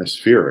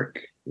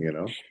atmospheric, you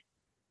know?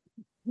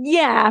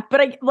 Yeah,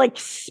 but I like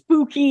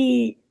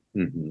spooky.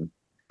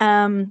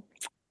 Mm-hmm.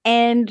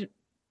 And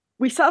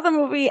we saw the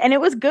movie and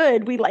it was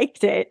good. We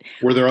liked it.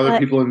 Were there other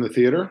people in the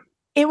theater?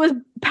 It was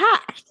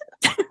packed,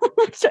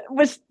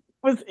 which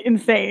was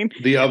insane.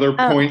 The other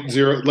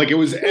 0.0, like it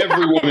was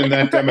everyone in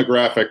that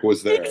demographic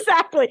was there.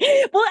 Exactly.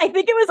 Well, I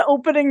think it was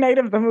opening night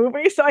of the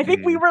movie, so I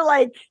think we were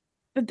like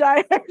the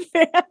diehard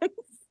fans.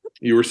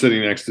 You were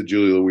sitting next to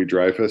Julia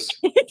Louis-Dreyfus.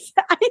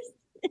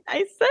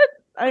 I said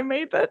I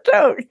made that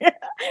joke. That's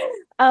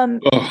my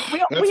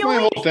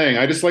whole thing.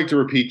 I just like to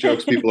repeat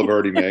jokes people have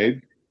already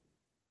made.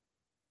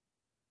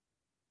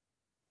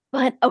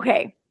 But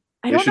okay.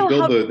 They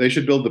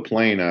should build the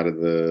plane out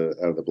of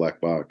the black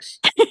box.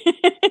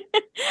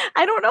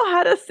 I don't know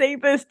how to say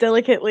this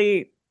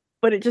delicately,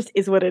 but it just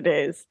is what it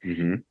is.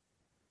 Mm-hmm.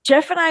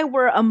 Jeff and I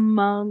were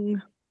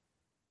among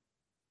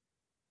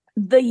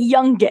the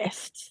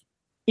youngest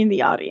in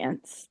the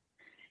audience,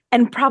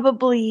 and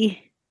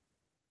probably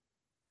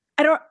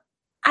I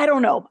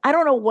don't know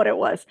what it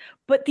was,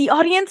 but the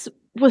audience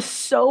was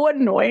so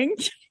annoying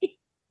to me.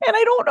 And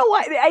I don't know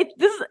why.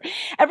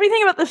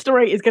 Everything about the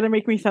story is going to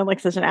make me sound like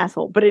such an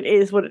asshole, but it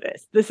is what it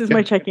is. This is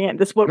my checking in.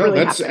 This is what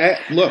really happened.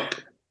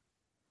 Look,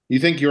 you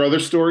think your other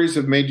stories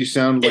have made you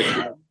sound like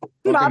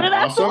not an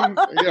awesome?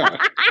 Asshole?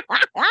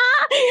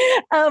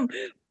 Yeah.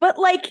 But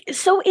like,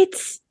 so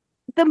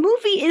the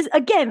movie is,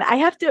 again, I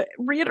have to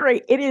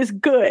reiterate, it is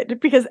good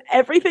because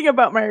everything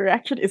about my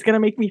reaction is going to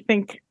make me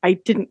think I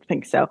didn't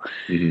think so.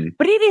 Mm-hmm.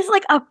 But it is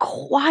like a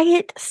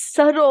quiet,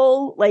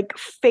 subtle, like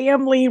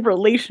family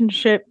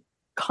relationship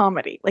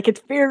comedy. Like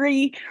it's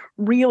very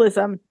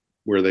realism.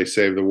 Where they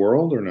save the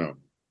world or no?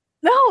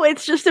 No,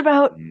 it's just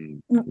about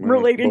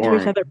relating to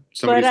each other.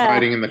 Somebody's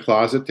hiding in the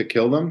closet to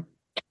kill them?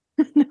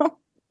 No.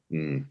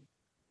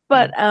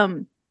 But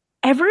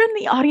everyone in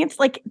the audience,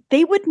 like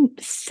they would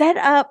set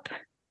up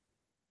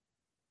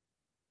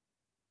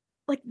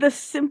like the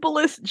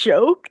simplest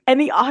joke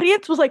and the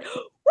audience was like,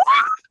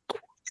 what?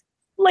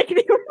 Like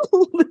they were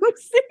losing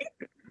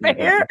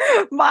their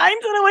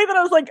minds in a way that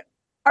I was like,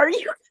 are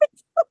you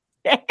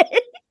okay?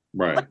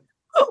 Right. Like,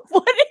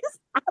 what is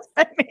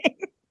happening?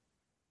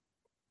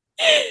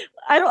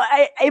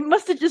 It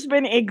must have just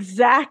been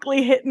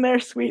exactly hitting their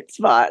sweet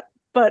spot.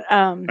 But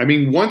I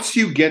mean, once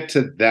you get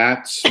to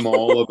that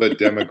small of a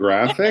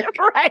demographic,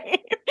 right,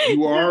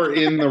 you are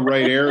in the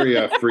right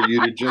area for you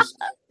to just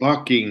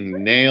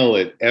fucking nail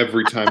it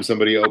every time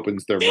somebody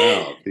opens their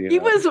mouth.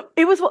 It was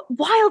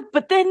wild,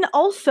 but then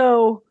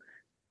also,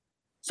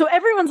 so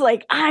everyone's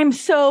like, I'm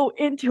so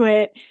into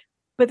it,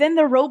 but then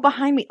the row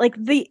behind me, like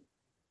this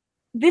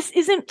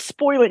isn't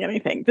spoiling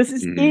anything. This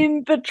is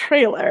in the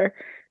trailer.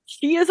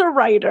 She is a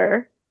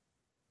writer.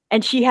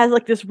 And she has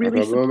like this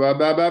really she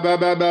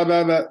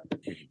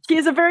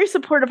has a very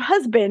supportive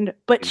husband,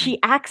 but she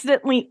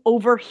accidentally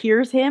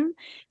overhears him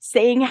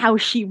saying how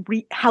he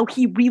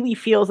really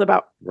feels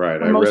about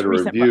right. I read a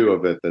review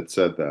of it that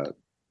said that.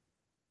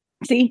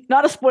 See,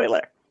 not a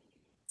spoiler.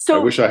 So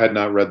I wish I had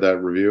not read that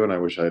review, and I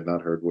wish I had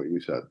not heard what you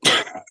said.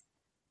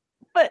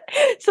 But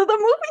so the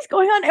movie's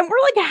going on, and we're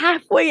like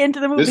halfway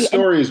into the movie. This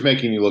story is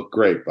making you look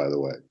great, by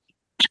the way.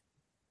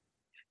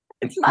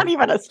 It's not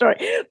even a story,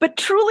 but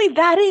truly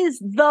that is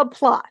the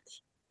plot.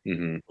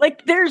 Mm-hmm.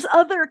 Like there's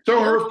other.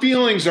 So her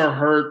feelings are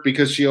hurt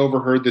because she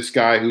overheard this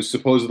guy who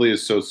supposedly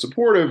is so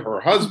supportive. Her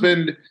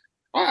husband,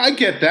 I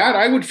get that.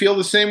 I would feel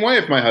the same way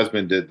if my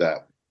husband did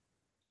that.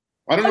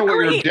 I don't know what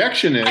your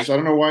objection is. I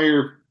don't know why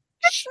you're.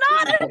 It's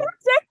not an objective.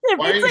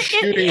 Why are you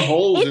shooting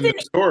holes in the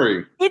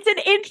story? It's an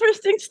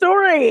interesting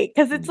story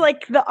because it's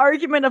like the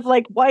argument of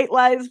like white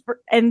lies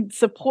and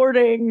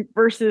supporting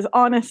versus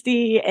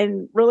honesty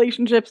and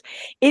relationships.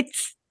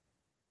 It's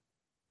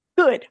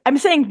good. I'm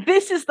saying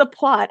this is the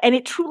plot, and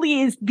it truly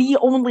is the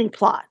only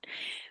plot.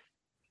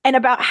 And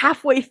about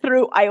halfway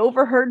through, I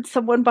overheard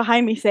someone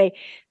behind me say,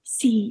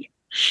 "See,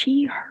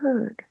 she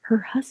heard her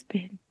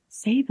husband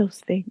say those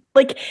things,"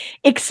 like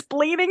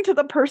explaining to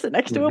the person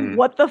next to him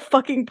what the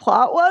fucking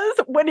plot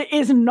was when it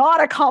is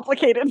not a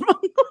complicated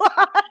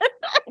plot.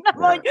 And I'm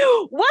like,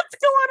 what's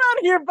going on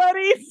here,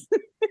 buddies?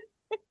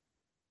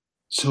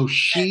 So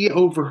she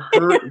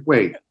overheard.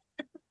 Wait,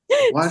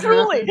 what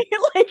happened?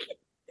 Like,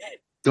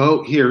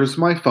 go, here's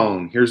my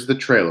phone. Here's the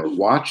trailer.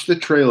 Watch the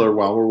trailer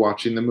while we're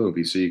watching the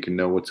movie so you can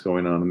know what's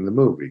going on in the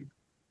movie.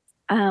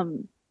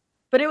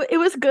 But it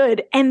was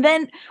good. And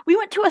then we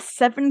went to a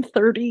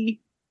 7:30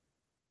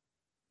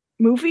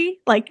 movie,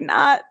 like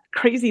not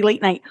crazy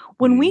late night.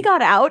 When we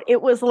got out,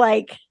 it was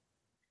like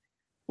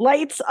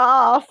lights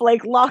off,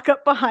 like lock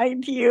up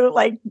behind you,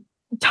 like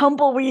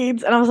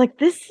tumbleweeds. And I was like,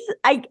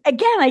 I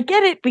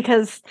get it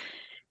because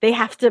they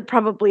have to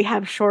probably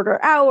have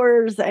shorter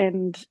hours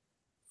and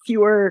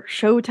fewer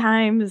show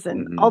times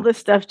and all this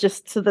stuff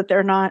just so that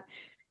they're not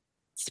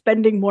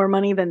spending more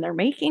money than they're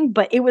making.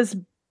 But it was,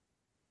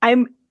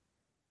 I'm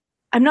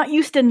not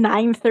used to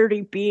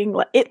 9:30 being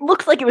like, it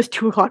looks like it was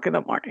 2:00 in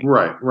the morning.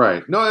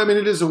 Right. No, I mean,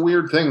 it is a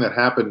weird thing that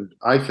happened,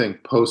 I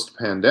think,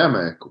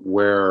 post-pandemic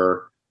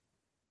where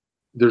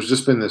there's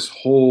just been this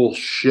whole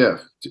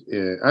shift.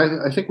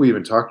 I think we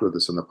even talked about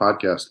this on the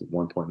podcast at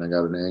one point, and I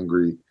got an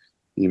angry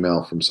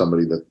email from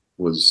somebody that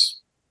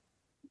was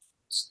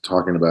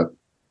talking about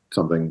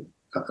something,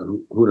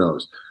 who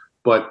knows.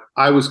 But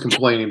I was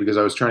complaining because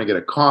I was trying to get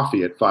a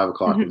coffee at 5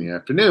 o'clock in the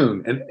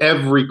afternoon, and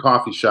every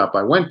coffee shop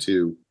I went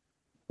to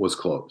was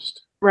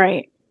closed.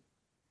 Right.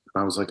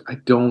 I was like, I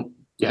don't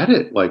get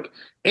it. Like,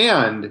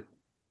 and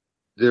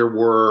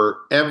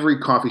every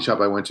coffee shop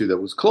I went to that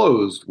was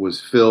closed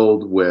was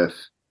filled with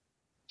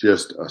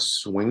just a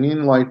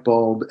swinging light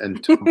bulb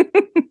and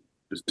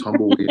just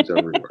tumbleweeds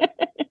everywhere.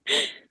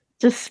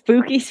 Just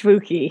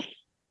spooky.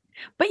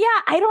 But yeah,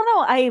 I don't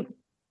know.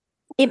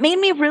 It made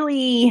me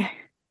really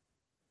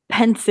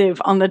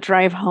pensive on the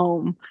drive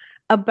home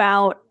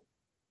about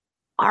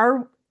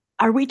are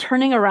we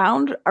turning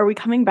around? Are we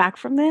coming back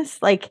from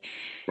this? Like,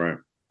 right.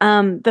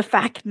 The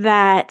fact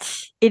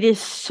that it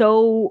is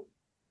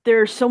there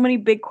are so many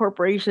big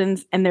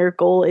corporations and their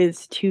goal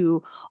is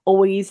to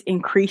always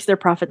increase their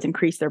profits and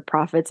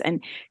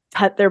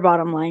cut their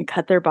bottom line,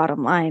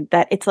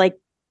 that it's like,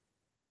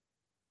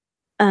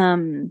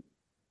 I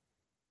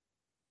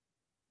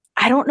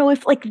don't know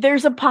if like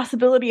there's a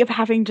possibility of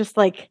having just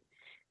like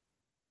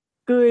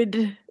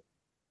good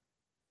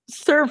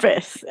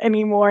service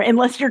anymore,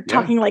 unless you're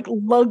talking like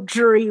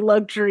luxury,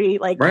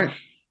 like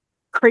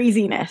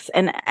craziness,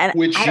 and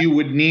which you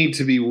would need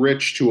to be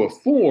rich to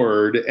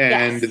afford,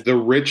 and the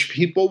rich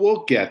people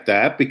will get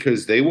that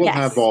because they will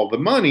have all the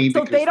money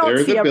because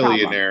they're the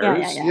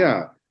billionaires.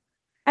 Yeah.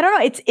 I don't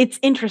know. It's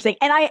interesting,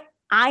 and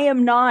I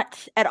am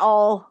not at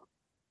all,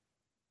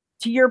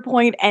 to your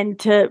point and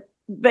to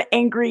the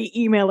angry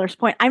emailer's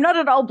point, I'm not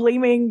at all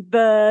blaming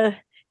the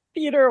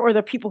theater or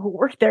the people who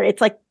work there. It's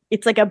like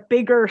a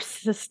bigger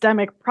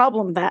systemic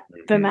problem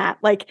than that.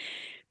 Like,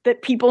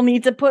 that people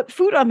need to put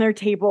food on their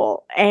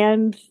table,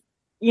 and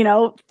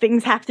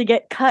things have to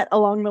get cut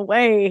along the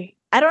way.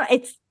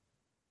 It's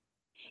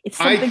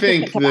I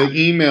think the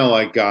email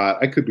I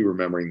got, I could be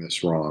remembering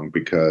this wrong,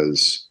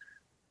 because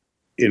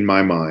in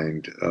my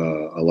mind,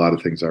 a lot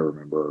of things I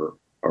remember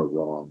are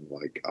wrong.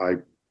 Like,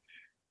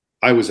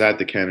 I was at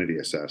the Kennedy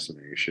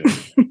assassination.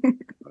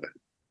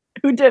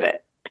 Who did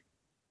it?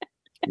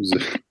 It was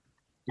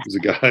a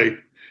guy.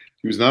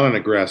 He was not on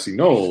a grassy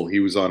knoll. He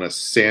was on a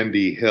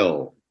sandy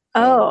hill.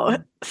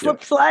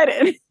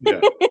 Sliding. Yeah.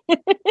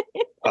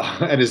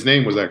 And his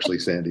name was actually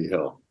Sandy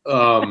Hill.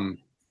 But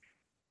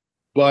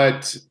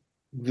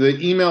the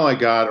email I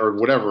got, or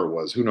whatever it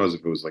was, who knows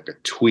if it was like a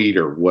tweet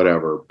or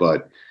whatever,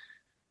 but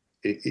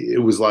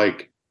it was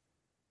like,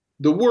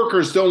 the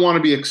workers don't want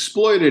to be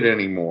exploited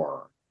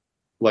anymore.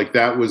 Like,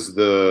 that was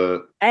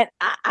and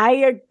I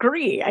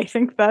agree. I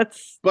think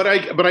that's. But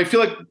I feel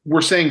like we're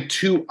saying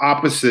two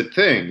opposite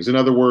things. In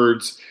other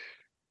words,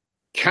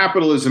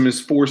 capitalism is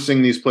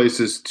forcing these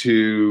places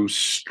to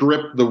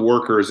strip the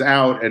workers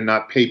out and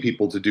not pay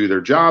people to do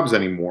their jobs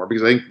anymore.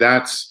 Because I think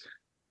that's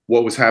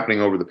what was happening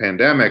over the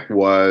pandemic,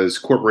 was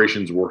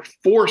corporations were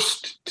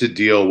forced to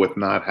deal with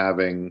not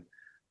having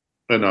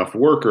enough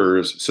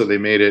workers. So they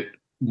made it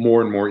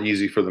more and more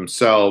easy for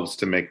themselves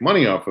to make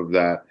money off of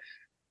that.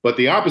 But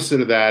the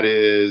opposite of that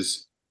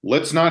is,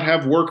 let's not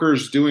have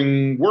workers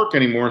doing work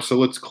anymore, so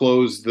let's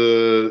close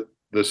the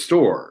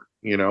store.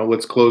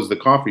 Let's close the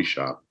coffee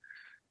shop.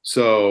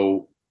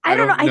 So I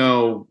don't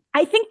know.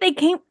 I think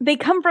they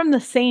come from the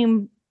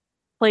same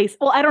place.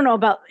 Well, I don't know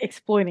about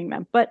exploiting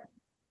them, but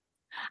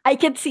I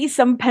could see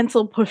some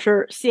pencil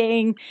pusher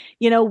saying,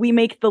 we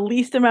make the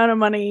least amount of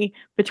money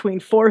between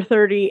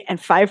 4:30 and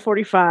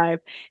 5:45,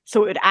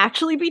 so it would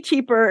actually be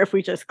cheaper if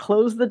we just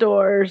close the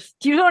doors.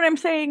 Do you know what I'm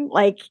saying?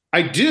 Like,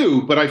 I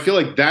do, but I feel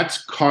like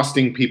that's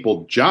costing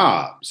people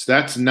jobs.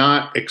 That's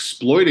not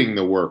exploiting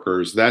the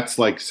workers. That's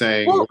like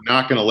saying, we're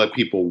not going to let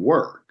people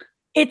work.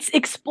 It's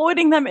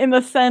exploiting them in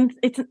the sense,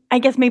 I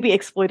guess maybe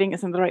exploiting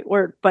isn't the right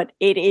word, but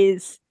it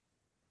is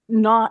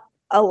not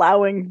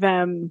allowing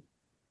them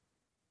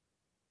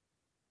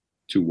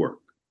to work.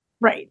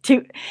 Right.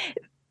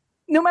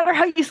 No matter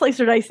how you slice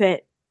or dice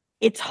it,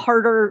 it's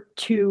harder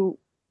to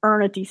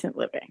earn a decent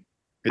living.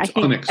 It's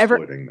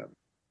unexploiting them.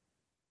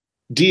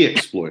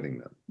 De-exploiting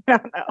them.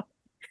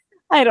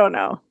 I don't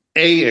know.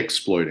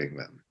 A-exploiting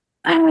them.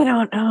 I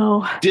don't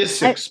know.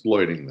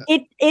 Dis-exploiting them.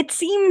 It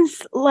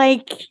seems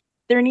like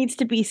there needs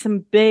to be some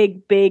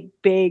big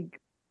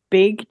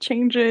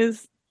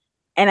changes,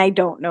 and I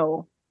don't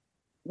know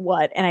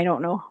what, and I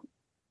don't know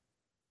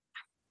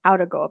how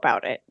to go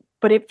about it.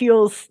 But it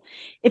feels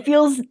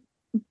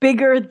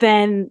bigger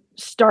than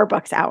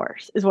Starbucks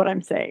hours, is what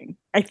I'm saying.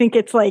 I think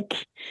it's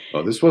like...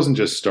 Oh, this wasn't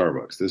just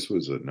Starbucks. This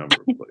was a number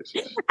of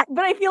places.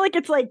 But I feel like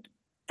it's like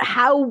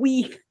how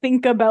we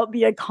think about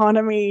the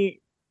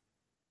economy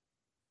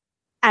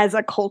as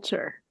a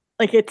culture.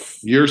 Like,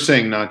 it's... You're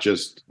saying not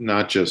just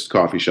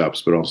coffee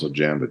shops, but also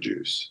Jamba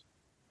Juice.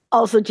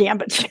 Also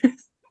Jamba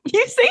Juice.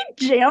 You say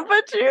Jamba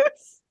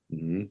Juice?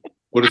 Mm-hmm.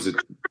 What is it?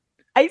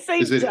 I say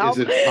is it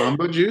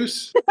Jamba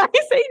Juice? I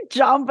say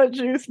Jamba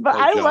Juice, but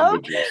I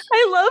love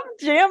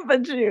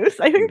Jamba Juice.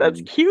 I think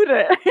that's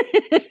cuter.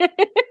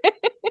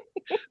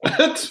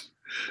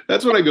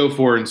 That's what I go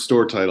for in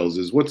store titles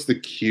is what's the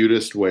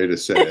cutest way to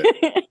say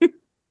it?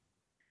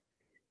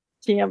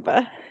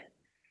 Giamba.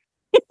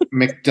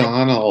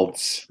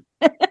 McDonald's.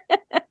 But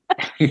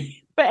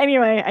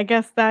anyway, I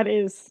guess that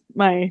is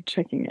my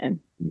checking in.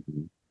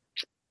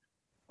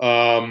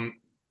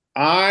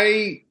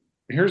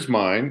 Here's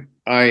mine.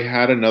 I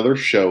had another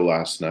show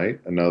last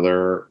night,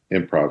 another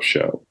improv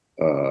show,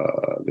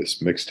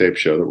 this mixtape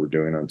show that we're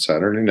doing on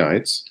Saturday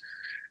nights.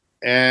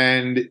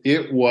 And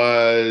it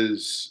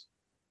was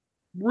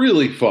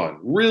really fun,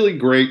 really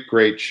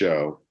great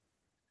show.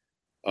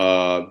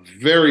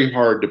 Very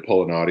hard to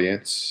pull an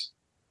audience.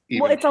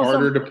 Even it's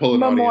harder to pull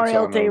an audience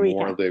on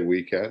Memorial Day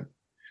weekend.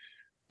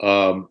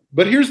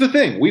 But here's the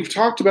thing. We've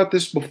talked about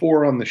this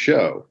before on the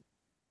show.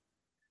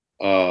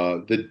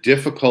 The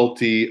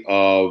difficulty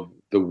of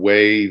the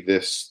way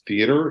this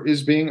theater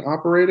is being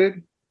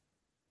operated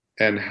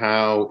and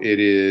how it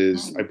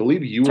is, I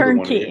believe you were the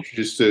one who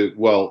introduced it.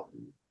 Well,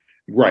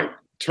 right.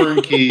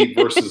 Turnkey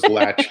versus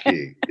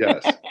latchkey.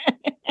 Yes.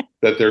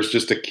 That there's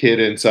just a kid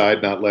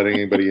inside not letting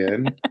anybody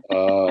in.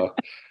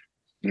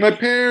 My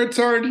parents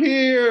aren't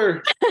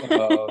here.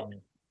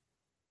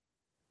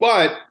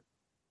 But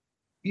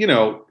you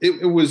know,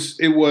 it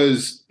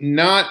was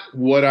not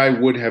what I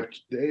would have,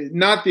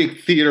 not the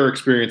theater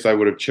experience I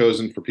would have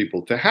chosen for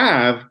people to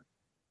have.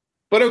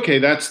 But okay,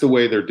 that's the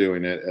way they're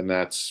doing it, and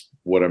that's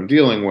what I'm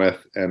dealing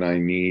with, and I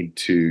need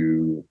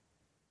to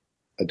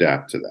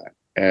adapt to that.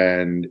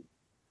 And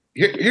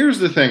here's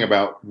the thing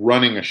about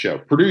running a show,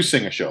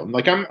 producing a show.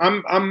 Like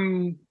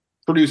I'm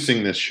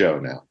producing this show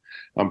now.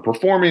 I'm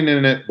performing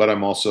in it, but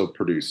I'm also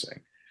producing.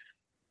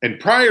 And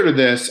prior to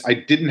this, I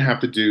didn't have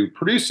to do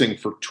producing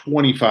for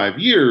 25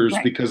 years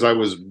because I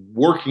was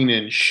working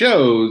in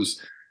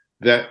shows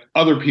that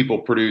other people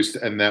produced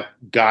and that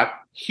got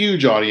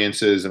huge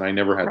audiences, and I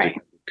never had to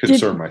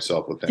concern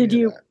myself with any of that. Did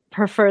you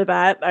prefer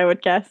that, I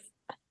would guess?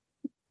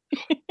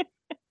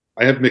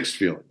 I have mixed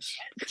feelings.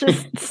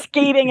 Just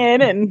skating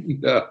in and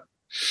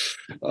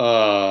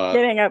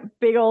getting a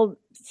big old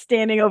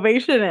standing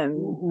ovation and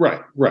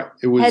right.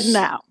 It was heading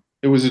out.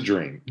 It was a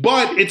dream.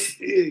 But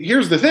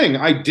here's the thing.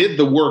 I did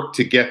the work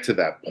to get to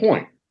that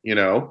point, you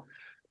know?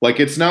 Like,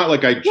 it's not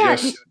like I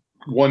just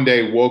one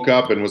day woke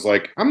up and was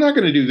like, I'm not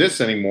going to do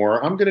this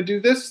anymore. I'm going to do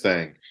this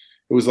thing.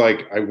 It was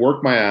like I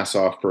worked my ass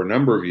off for a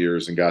number of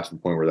years and got to the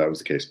point where that was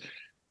the case.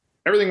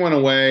 Everything went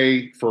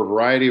away for a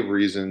variety of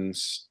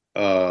reasons.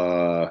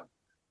 Now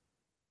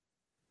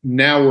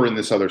we're in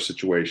this other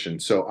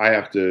situation. So I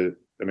have to,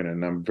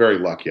 and I'm very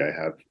lucky I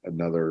have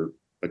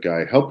a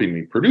guy helping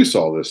me produce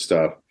all this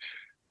stuff.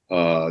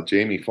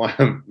 Jamie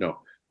Flam, no,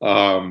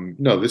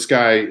 this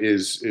guy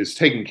is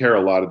taking care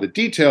of a lot of the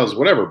details,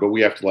 whatever, but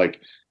we have to like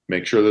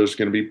make sure there's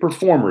going to be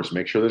performers,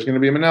 make sure there's going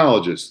to be a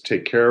monologist,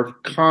 take care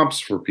of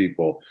comps for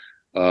people,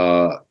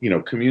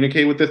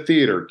 communicate with the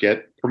theater,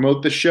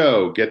 promote the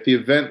show, get the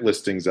event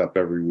listings up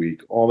every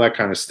week, all that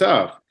kind of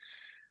stuff.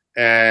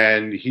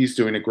 And he's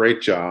doing a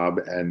great job,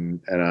 and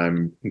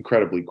I'm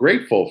incredibly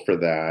grateful for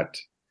that.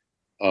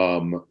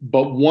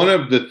 But one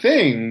of the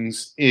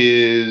things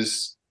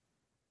is,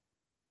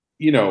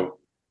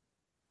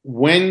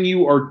 when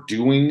you are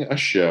doing a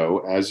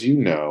show, as you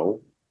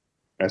know,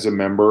 as a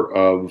member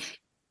of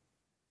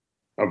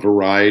a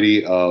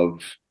variety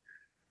of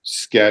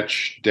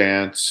sketch,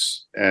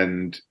 dance,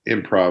 and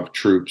improv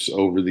troupes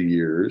over the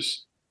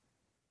years,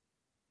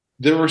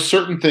 there are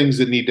certain things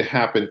that need to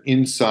happen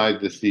inside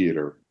the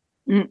theater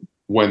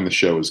when the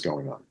show is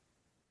going on.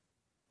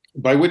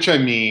 By which I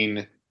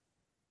mean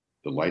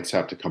the lights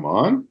have to come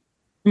on.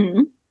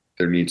 Mm-hmm.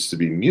 There needs to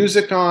be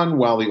music on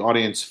while the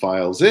audience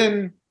files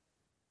in,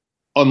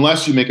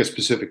 unless you make a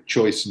specific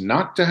choice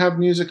not to have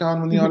music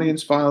on when the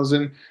audience files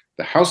in.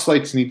 The house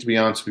lights need to be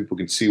on so people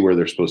can see where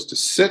they're supposed to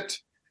sit.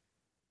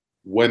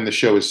 When the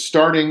show is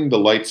starting, the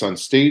lights on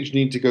stage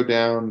need to go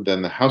down.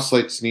 Then the house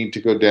lights need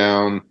to go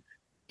down.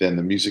 Then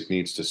the music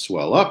needs to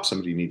swell up.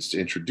 Somebody needs to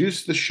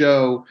introduce the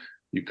show.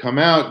 You come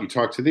out, you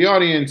talk to the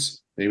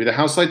audience. Maybe the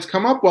house lights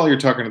come up while you're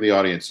talking to the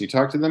audience. You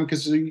talk to them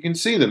because you can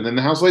see them. Then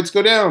the house lights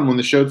go down when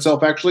the show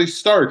itself actually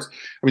starts.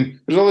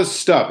 There's all this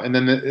stuff, and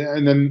then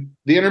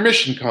the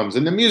intermission comes,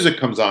 and the music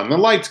comes on, and the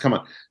lights come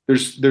on.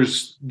 There's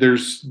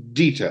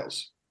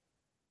details,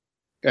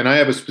 and I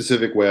have a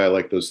specific way I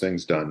like those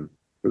things done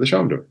for the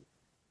show I'm doing.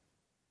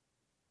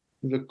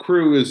 The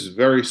crew is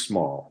very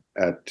small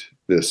at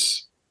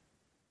this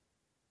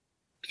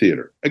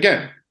theater.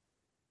 Again,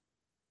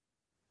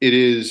 it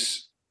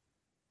is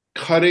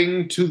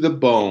cutting to the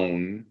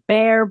bone.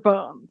 Bare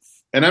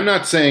bones. And I'm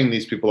not saying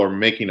these people are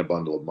making a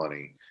bundle of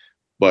money,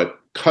 but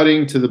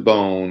cutting to the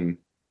bone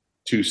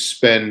to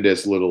spend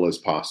as little as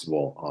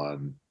possible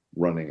on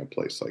running a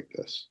place like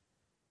this.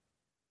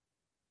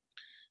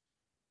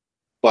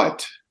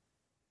 But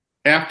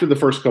after the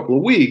first couple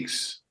of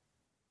weeks,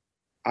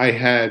 I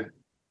had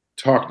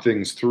talked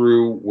things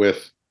through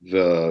with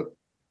the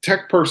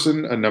tech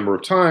person a number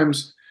of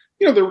times.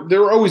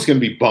 There are always going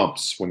to be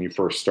bumps when you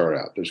first start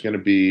out. There's going to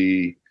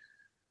be,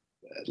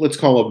 let's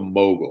call them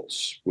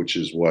moguls, which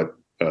is what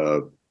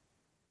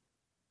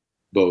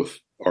both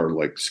are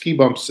like ski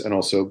bumps and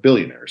also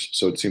billionaires.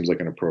 So it seems like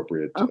an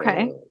appropriate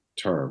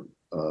term.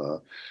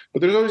 But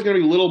there's always going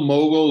to be little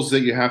moguls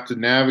that you have to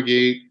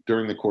navigate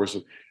during the course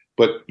of.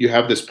 But you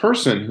have this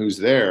person who's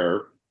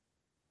there,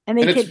 and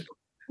they could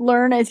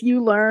learn as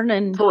you learn,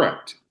 and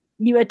correct.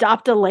 You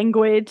adopt a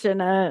language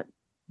and a.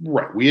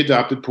 Right. We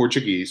adopted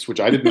Portuguese, which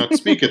I did not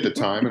speak at the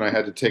time, and I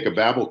had to take a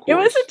Babel course. It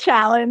was a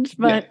challenge,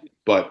 but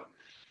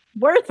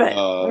worth it.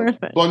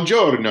 Worth it.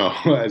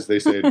 Buongiorno, as they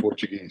say in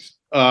Portuguese.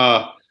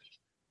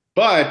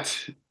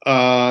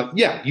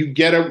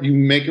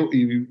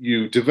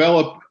 You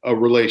develop a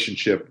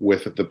relationship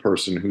with the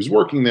person who's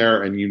working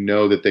there, and you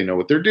know that they know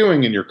what they're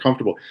doing, and you're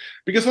comfortable.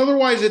 Because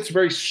otherwise, it's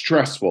very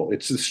stressful.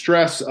 It's the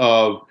stress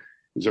of,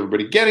 is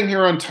everybody getting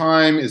here on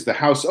time? Is the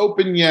house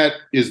open yet?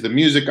 Is the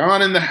music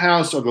on in the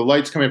house? Are the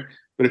lights coming?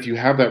 But if you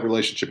have that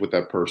relationship with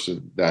that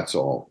person, that's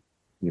all,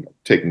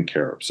 taken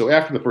care of. So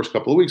after the first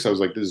couple of weeks, I was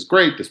like, this is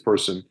great. This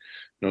person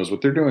knows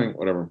what they're doing,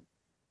 whatever.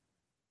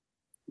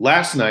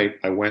 Last night,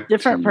 I went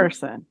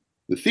to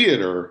the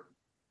theater.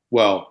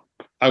 Well,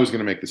 I was going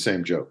to make the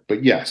same joke,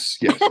 but yes.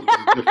 It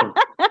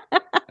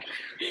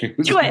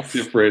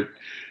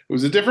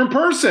was a different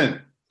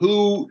person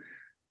who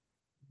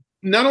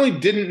not only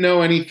didn't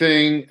know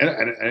anything,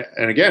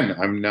 and again,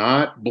 I'm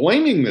not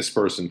blaming this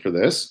person for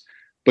this,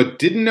 but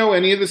didn't know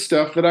any of the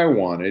stuff that I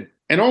wanted,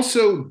 and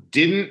also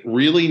didn't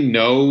really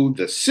know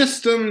the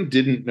system,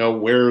 didn't know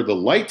where the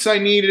lights I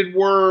needed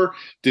were,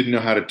 didn't know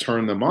how to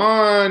turn them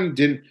on,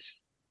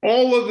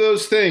 all of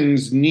those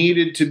things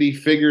needed to be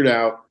figured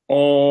out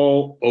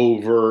all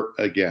over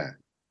again.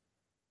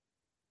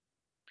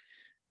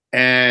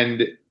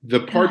 And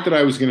the part that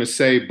I was going to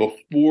say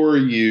before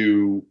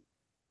you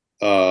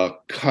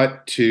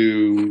cut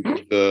to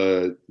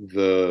the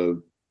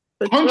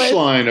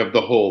punchline of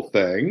the whole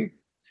thing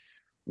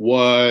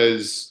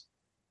was,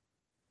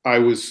 I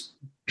was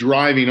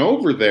driving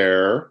over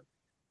there,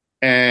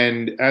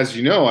 and as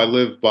you know, I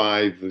live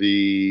by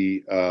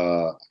the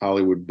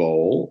Hollywood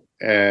Bowl,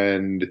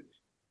 and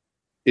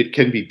it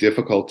can be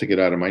difficult to get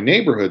out of my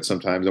neighborhood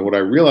sometimes. And what I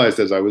realized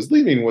as I was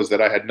leaving was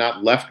that I had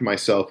not left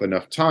myself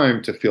enough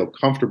time to feel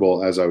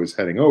comfortable as I was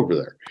heading over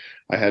there.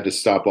 I had to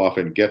stop off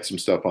and get some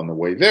stuff on the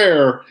way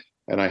there,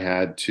 and I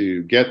had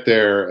to get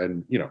there,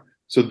 and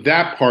so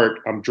that part,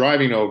 I'm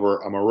driving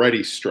over, I'm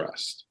already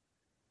stressed.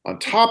 On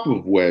top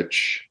of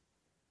which,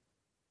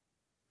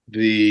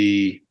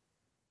 the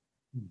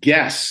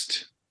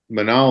guest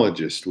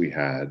monologist we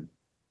had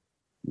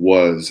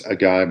was a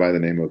guy by the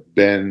name of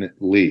Ben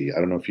Lee. I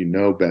don't know if you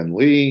know Ben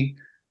Lee.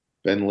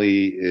 Ben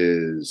Lee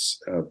is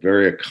a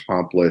very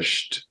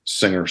accomplished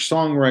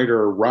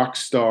singer-songwriter, rock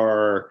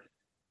star.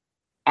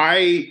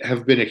 I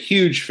have been a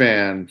huge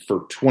fan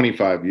for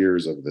 25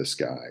 years of this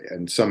guy,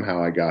 and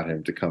somehow I got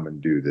him to come and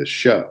do this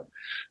show.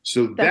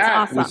 So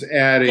that was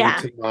adding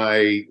to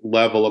my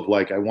level of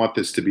like, I want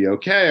this to be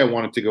okay. I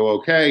want it to go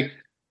okay.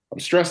 I'm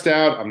stressed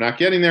out. I'm not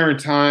getting there in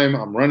time.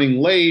 I'm running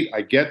late.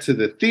 I get to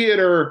the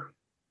theater.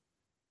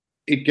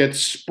 It gets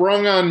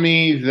sprung on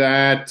me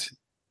that,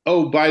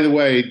 oh, by the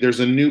way, there's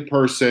a new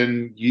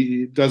person.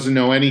 Doesn't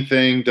know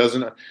anything.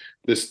 The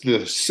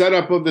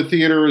setup of the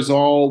theater is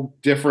all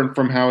different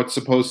from how it's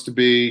supposed to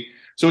be.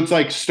 So it's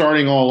like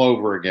starting all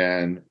over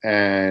again.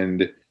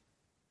 And,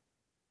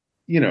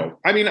 I'll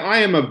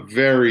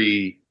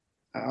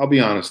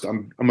be honest,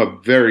 I'm a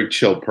very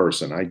chill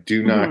person. I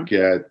do not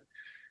get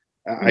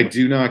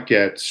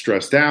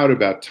stressed out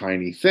about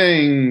tiny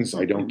things.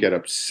 I don't get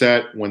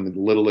upset when the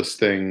littlest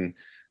thing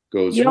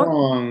goes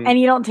wrong. And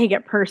you don't take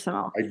it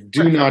personal. I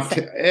do not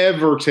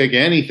ever take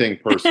anything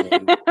personal.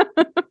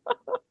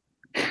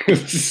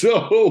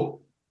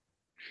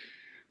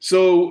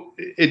 So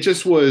it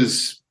just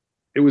was,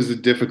 it was a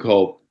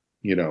difficult,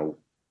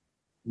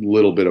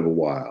 little bit of a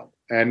while.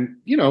 And,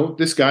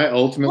 this guy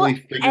ultimately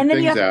figured things out. And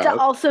then you have to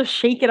also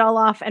shake it all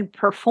off and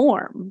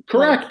perform.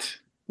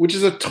 Correct. Which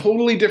is a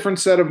totally different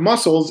set of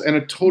muscles and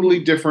a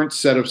totally different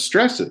set of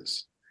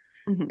stresses.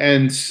 Mm-hmm.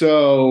 And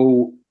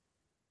so,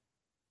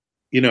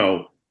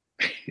 it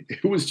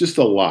was just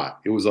a lot.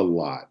 It was a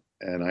lot.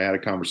 And I had a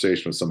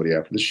conversation with somebody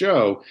after the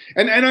show.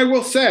 And I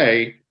will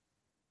say,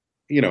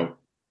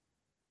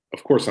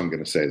 of course I'm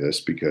going to say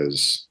this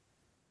because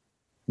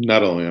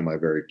not only am I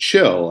very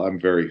chill, I'm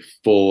very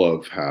full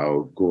of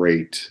how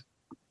great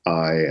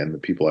I and the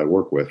people I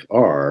work with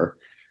are.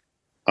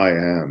 I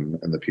am,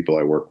 and the people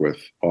I work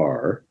with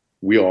are.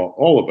 We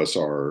all of us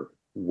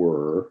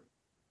were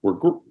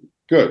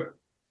good.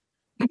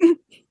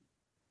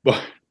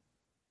 But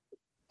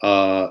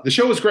the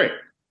show was great,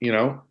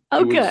 Good.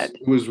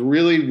 It was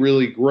really,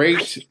 really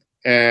great.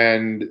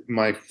 And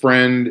my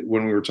friend,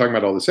 when we were talking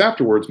about all this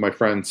afterwards, my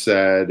friend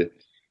said,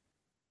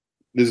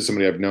 this is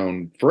somebody I've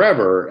known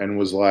forever, and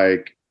was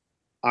like,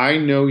 I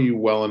know you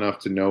well enough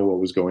to know what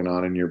was going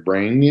on in your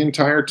brain the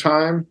entire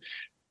time.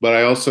 But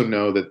I also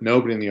know that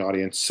nobody in the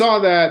audience saw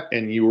that,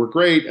 and you were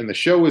great, and the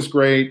show was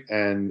great,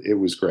 and it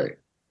was great.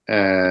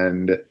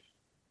 And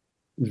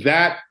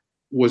that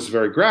was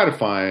very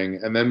gratifying.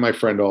 And then my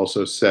friend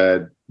also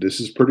said this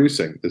is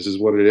producing. This is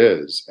what it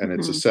is. And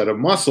it's a set of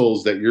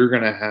muscles that you're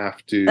going to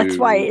have to. That's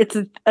why it's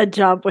a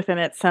job within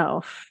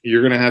itself.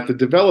 You're going to have to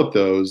develop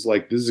those.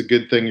 Like, this is a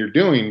good thing you're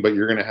doing, but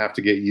you're going to have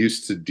to get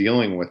used to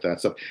dealing with that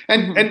stuff.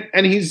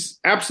 And he's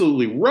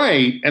absolutely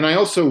right. And I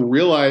also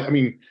realized, I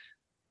mean,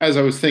 as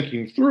I was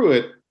thinking through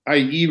it, I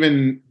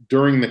even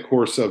during the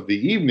course of the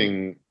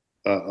evening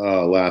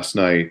last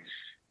night,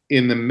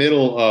 in the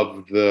middle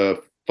of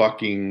the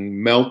fucking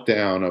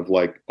meltdown of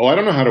like, oh, I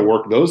don't know how to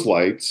work those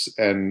lights,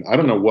 and I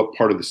don't know what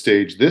part of the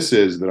stage this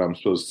is that I'm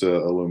supposed to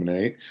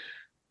illuminate.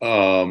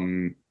 I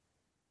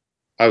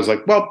was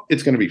like, well,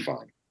 it's going to be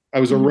fine. I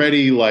was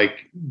already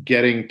like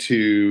getting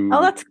to.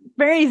 Oh, that's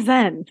very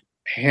zen.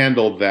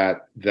 Handle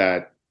that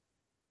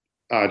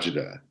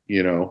agita,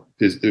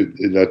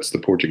 that's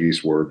the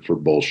Portuguese word for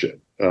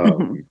bullshit.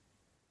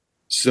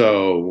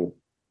 So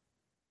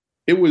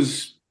it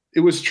was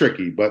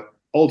tricky, but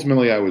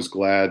ultimately I was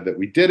glad that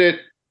we did it.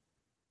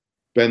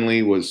 Ben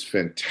Lee was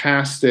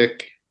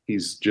fantastic.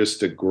 He's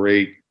just a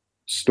great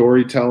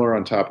storyteller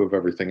on top of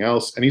everything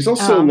else. And he's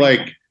also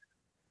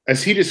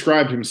as he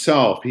described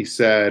himself, he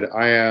said,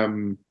 I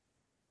am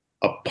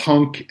a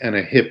punk and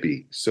a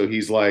hippie. So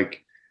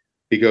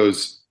he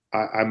goes,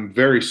 I'm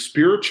very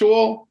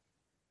spiritual,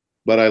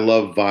 but I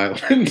love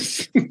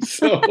violence.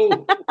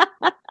 So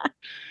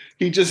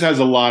he just has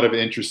a lot of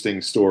interesting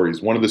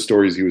stories. One of the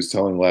stories he was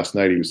telling last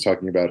night, he was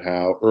talking about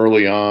how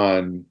early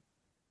on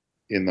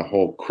in the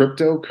whole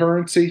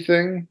cryptocurrency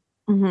thing,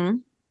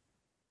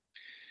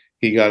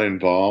 he got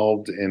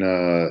involved in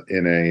a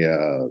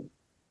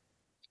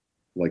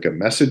like a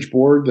message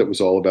board that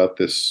was all about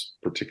this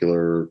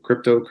particular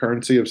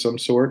cryptocurrency of some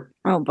sort.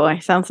 Oh boy,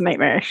 sounds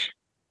nightmarish.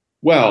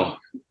 Well,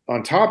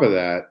 on top of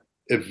that,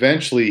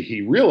 eventually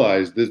he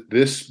realized that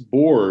this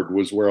board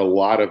was where a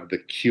lot of the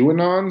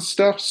QAnon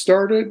stuff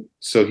started.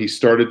 So he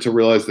started to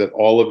realize that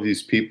all of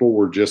these people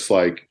were just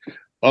like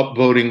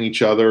upvoting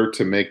each other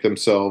to make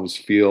themselves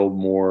feel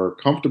more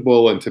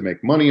comfortable and to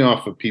make money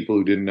off of people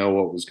who didn't know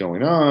what was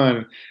going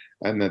on,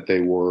 and that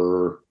they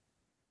were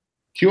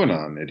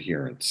QAnon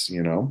adherents,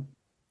 So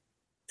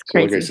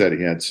like I said,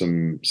 he had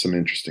some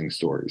interesting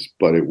stories,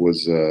 but it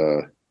was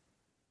a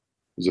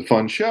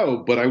fun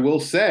show. But I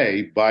will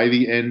say, by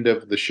the end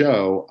of the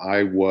show,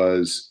 I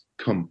was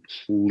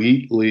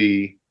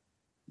completely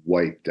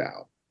wiped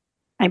out.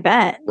 I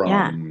bet.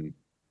 From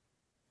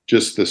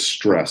just the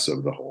stress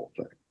of the whole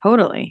thing.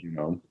 Totally.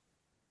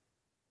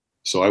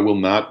 So I will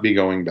not be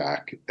going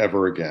back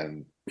ever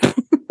again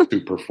to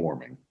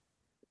performing.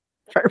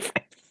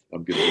 Perfect.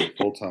 I'm going to be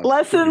full-time.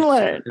 Lesson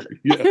learned.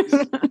 Yes.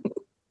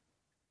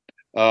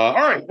 All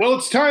right. Well,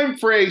 it's time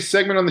for a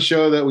segment on the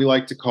show that we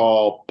like to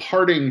call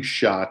Parting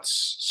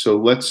Shots. So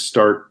let's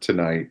start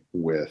tonight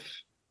with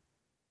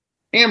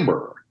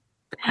Amber.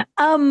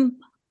 I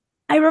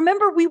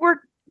remember we were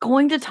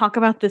going to talk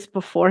about this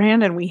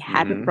beforehand and we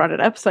hadn't brought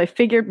it up. So I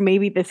figured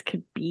maybe this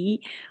could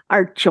be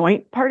our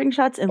joint parting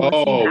shots.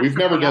 We've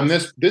never done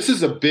this. This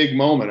is a big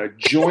moment, a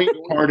joint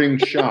parting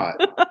shot.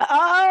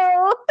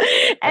 Oh,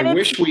 and I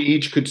wish we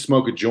each could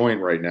smoke a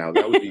joint right now.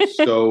 That would be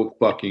so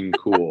fucking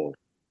cool.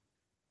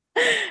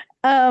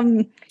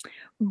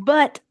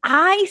 But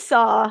I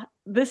saw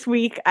this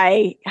week,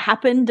 I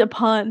happened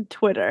upon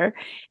Twitter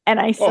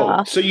and I saw.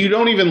 Oh, so you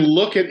don't even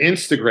look at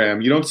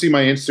Instagram. You don't see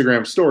my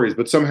Instagram stories,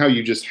 but somehow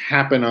you just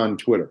happen on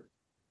Twitter.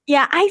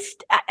 Yeah,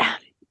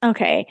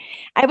 okay.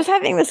 I was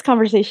having this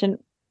conversation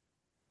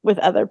with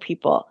other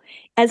people.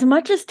 As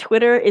much as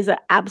Twitter is an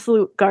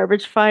absolute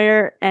garbage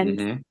fire,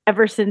 and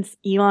ever since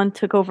Elon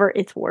took over,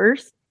 it's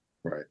worse.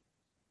 Right.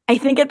 I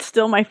think it's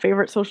still my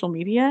favorite social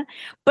media,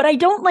 but I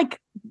don't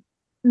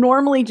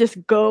normally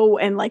just go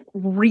and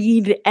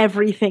read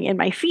everything in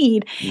my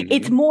feed.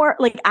 It's more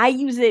like I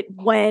use it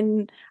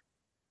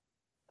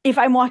if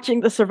I'm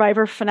watching the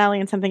Survivor finale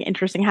and something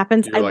interesting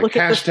happens. I look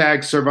at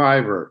hashtag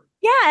Survivor.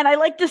 Yeah, and I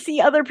like to see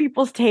other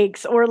people's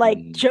takes or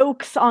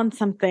jokes on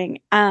something.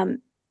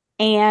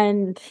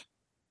 And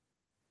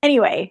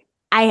anyway,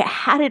 I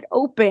had it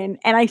open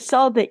and I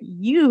saw that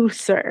you,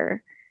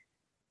 sir,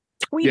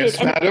 tweeted.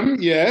 Yes, madam.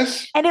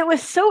 Yes. And it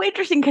was so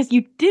interesting because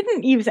you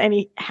didn't use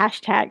any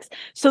hashtags.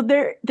 So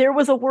there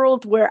was a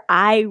world where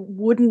I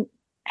wouldn't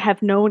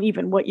have known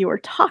even what you were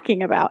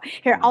talking about.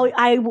 Here,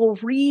 I will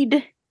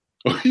read.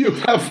 You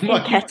have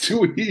my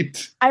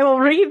tweet. I will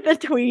read the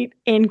tweet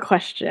in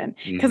question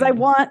because I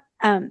want.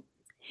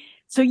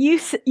 So you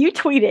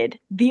tweeted,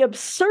 the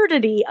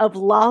absurdity of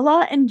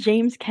Lala and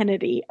James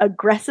Kennedy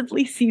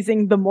aggressively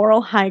seizing the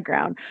moral high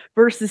ground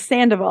versus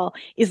Sandoval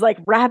is like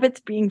rabbits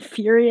being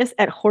furious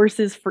at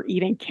horses for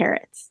eating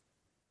carrots.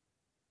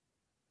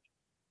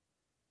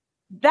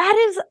 That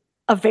is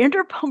a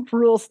Vanderpump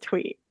Rules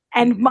tweet.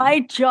 And my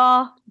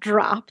jaw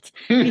dropped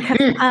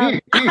because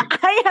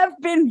I have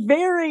been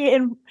very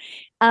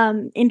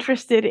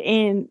interested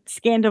in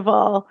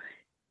Scandoval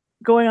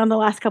going on the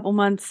last couple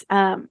months.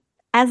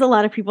 As a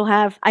lot of people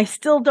have. I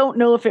still don't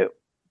know if it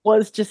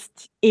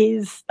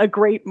is a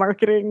great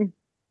marketing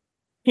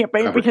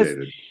campaign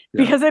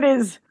because it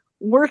is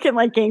working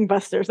like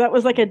gangbusters. That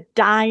was like a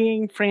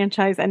dying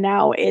franchise, and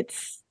now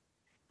it's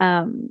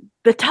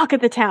the talk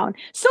of the town.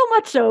 So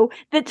much so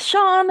that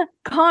Sean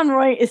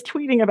Conroy is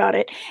tweeting about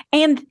it.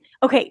 And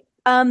okay,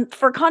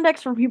 for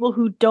context for people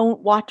who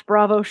don't watch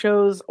Bravo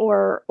shows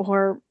or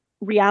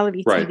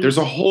reality TV. Right. There's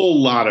a whole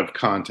lot of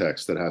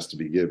context that has to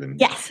be given.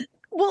 Yes.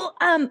 Well,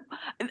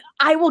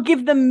 I will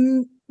give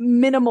them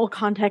minimal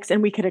context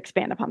and we could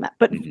expand upon that.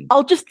 But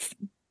I'll just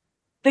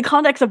the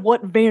context of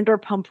what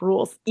Vanderpump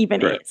Rules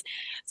even is.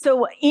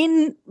 So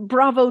in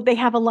Bravo, they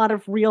have a lot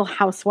of Real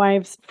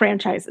Housewives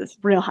franchises.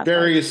 Real Housewives.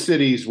 Various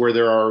cities where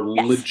there are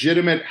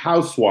legitimate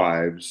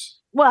housewives.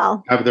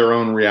 Well, have their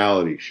own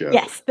reality show.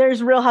 Yes,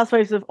 there's Real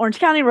Housewives of Orange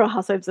County, Real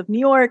Housewives of New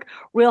York,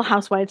 Real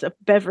Housewives of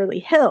Beverly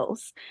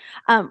Hills.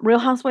 Real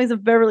Housewives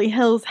of Beverly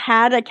Hills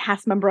had a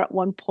cast member at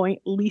one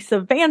point,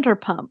 Lisa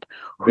Vanderpump.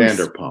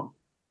 Vanderpump.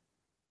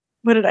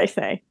 What did I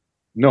say?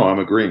 No, I'm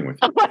agreeing with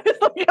you. I was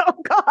like, oh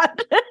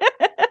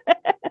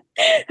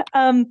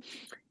God.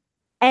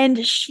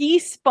 And she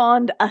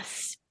spawned a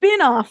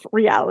spin-off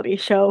reality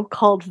show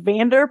called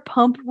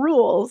Vanderpump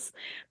Rules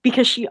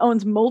because she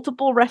owns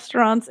multiple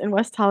restaurants in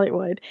West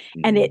Hollywood.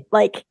 And it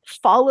like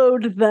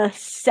followed the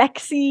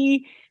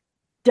sexy,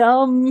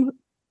 dumb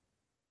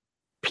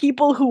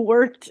people who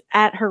worked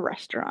at her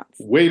restaurants.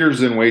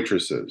 Waiters and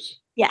waitresses.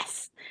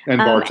 Yes. And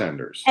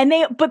bartenders. And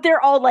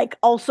they're all like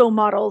also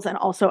models and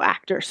also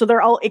actors. So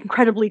they're all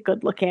incredibly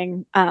good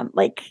looking.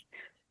 Like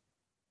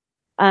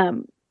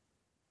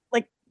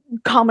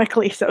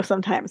comically so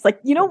sometimes. Like,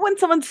 you know, when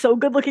someone's so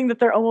good looking that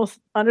they're almost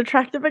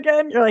unattractive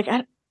again, you're like,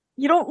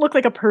 you don't look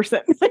like a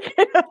person.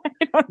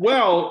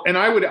 Well, and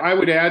I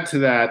would add to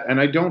that, and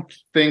I don't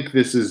think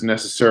this is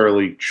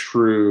necessarily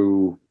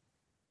true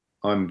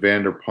on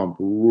Vanderpump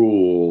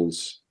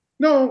Rules.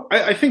 No,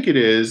 I think it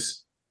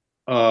is.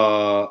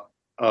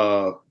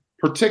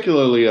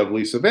 Particularly of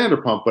Lisa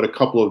Vanderpump, but a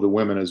couple of the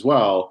women as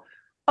well.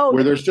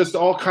 Where there's just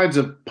all kinds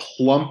of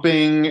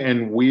plumping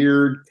and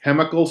weird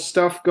chemical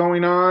stuff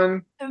going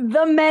on.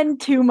 The men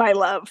too, my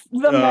love.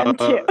 The men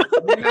too.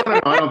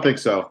 No, I don't think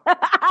so.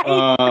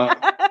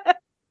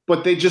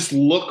 But they just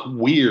look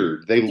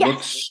weird. They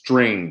look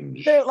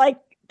strange. They're like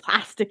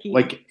plasticky.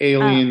 Like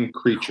alien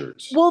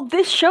creatures. Well,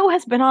 this show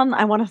has been on,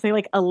 I want to say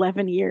like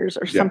 11 years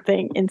or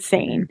something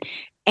insane.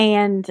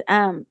 And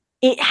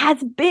it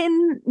has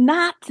been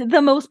not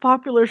the most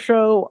popular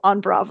show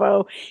on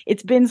Bravo.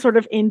 It's been sort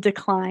of in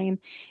decline.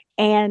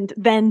 And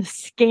then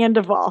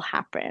Scandival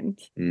happened.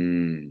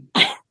 And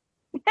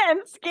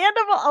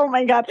Scandival, oh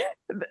my God.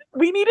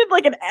 We needed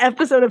like an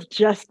episode of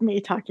just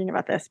me talking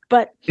about this.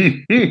 But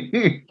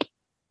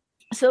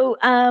so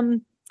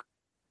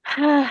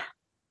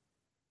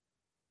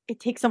it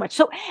takes so much.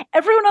 So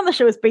everyone on the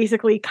show is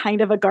basically kind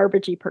of a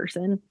garbagey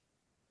person.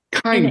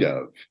 Kind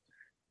of.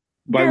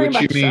 By which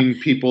you mean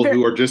people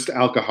who are just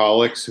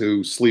alcoholics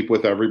who sleep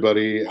with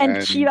everybody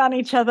and cheat on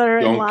each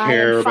other, don't and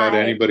care about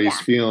anybody's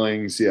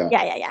feelings. Yeah.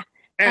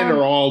 And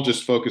are all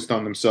just focused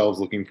on themselves,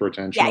 looking for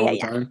attention all the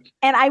time.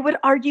 And I would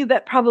argue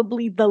that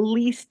probably the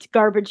least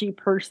garbagey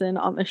person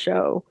on the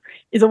show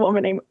is a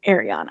woman named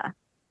Ariana.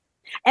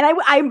 And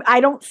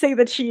I don't say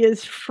that she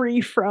is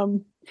free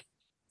from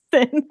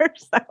sin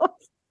herself.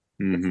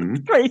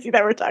 It's crazy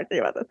that we're talking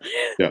about this.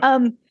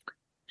 Yeah.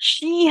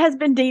 She has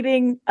been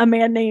dating a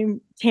man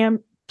named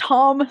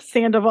Tom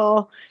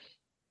Sandoval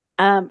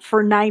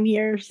for 9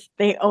 years.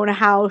 They own a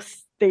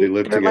house. They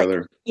live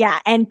together.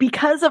 And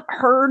because of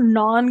her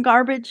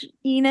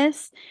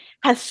non-garbage-iness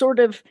has sort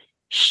of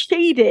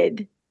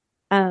shaded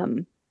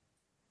and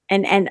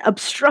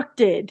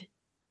obstructed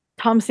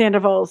Tom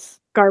Sandoval's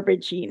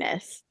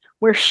garbage-iness,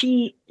 where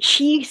she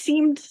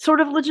seemed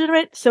sort of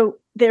legitimate, so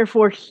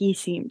therefore he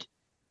seemed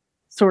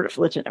sort of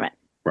legitimate.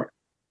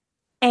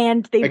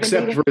 And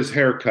except for his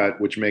haircut,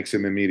 which makes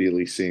him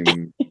immediately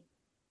seem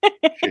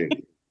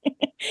shady.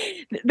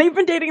 They've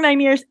been dating 9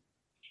 years.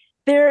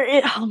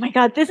 Oh my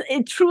God,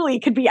 it truly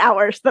could be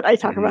hours that I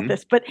talk about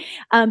this. But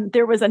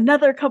there was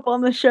another couple on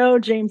the show,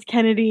 James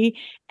Kennedy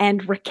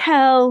and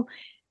Raquel.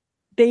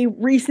 They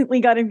recently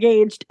got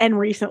engaged and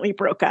recently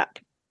broke up.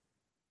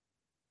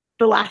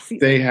 The last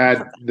season. They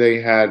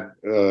had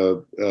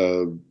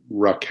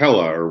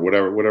Raquella or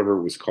whatever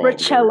it was called.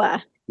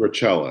 Rachella,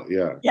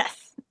 yeah. Yes.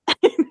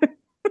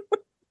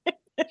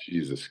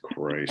 Jesus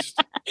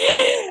Christ.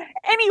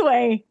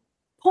 Anyway,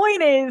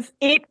 point is,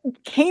 it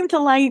came to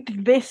light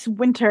this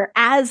winter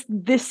as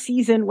this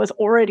season was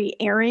already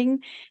airing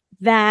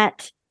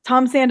that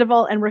Tom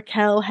Sandoval and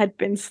Raquel had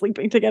been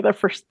sleeping together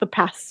for the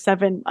past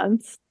 7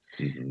 months.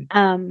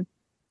 During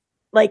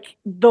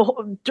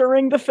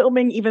the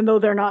filming, even though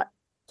they're not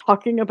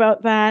talking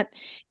about that.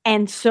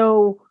 And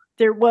so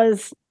there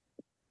was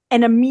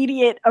an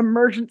immediate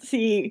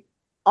emergency.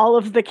 All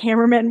of the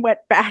cameramen went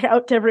back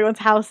out to everyone's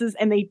houses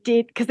and they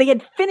did, because they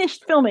had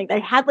finished filming. They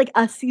had like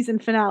a season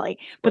finale,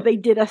 but they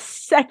did a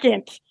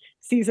second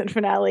season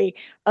finale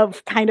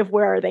of kind of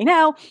Where Are They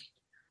Now?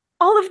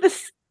 All of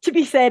this to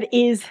be said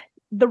is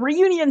the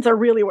reunions are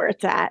really where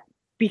it's at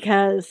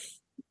because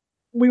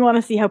we want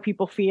to see how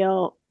people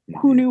feel,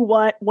 who knew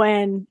what,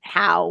 when,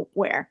 how,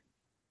 where.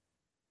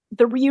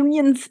 The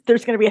reunions,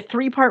 there's going to be a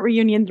 3-part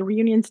reunion. The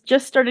reunions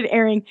just started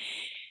airing.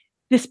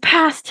 this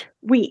past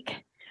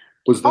week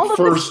was the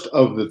first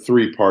of the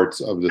 3 parts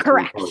of the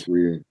correct. 3-part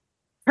reunion.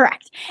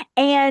 Correct.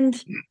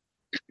 And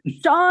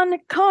Sean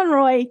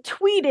Conroy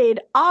tweeted,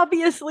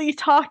 obviously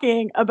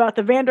talking about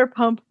the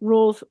Vanderpump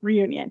Rules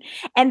reunion.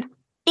 And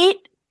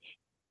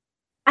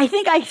I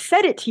think I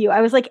said it to you.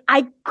 I was like,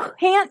 I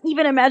can't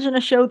even imagine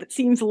a show that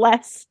seems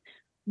less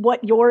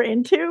what you're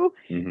into.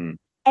 Mm-hmm.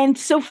 And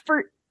so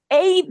for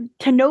A,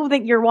 to know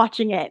that you're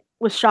watching it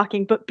was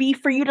shocking, but B,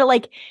 for you to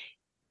like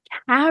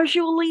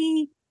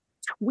casually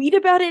tweet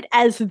about it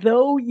as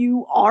though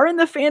you are in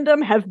the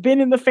fandom, have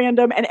been in the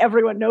fandom, and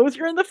everyone knows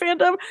you're in the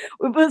fandom,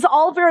 it was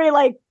all very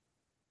like,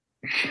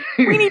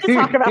 we need to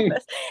talk about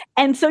this.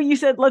 And so you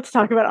said, let's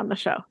talk about it on the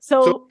show.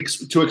 So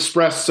to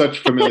express such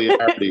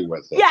familiarity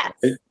with it. Yes.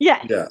 Right?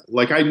 Yes. Yeah.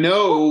 Like I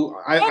know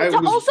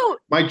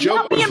my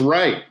joke was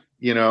right,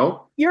 you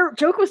know? Your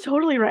joke was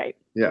totally right.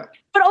 Yeah.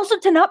 But also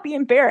to not be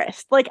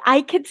embarrassed. Like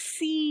I could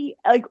see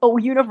like a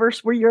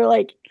universe where you're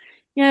like,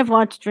 yeah, I've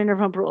watched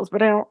Vanderpump Rules,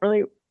 but I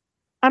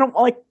don't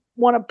like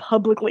want to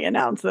publicly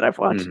announce that I've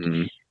watched.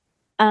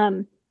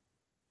 Mm-hmm.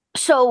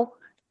 So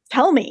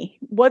tell me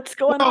what's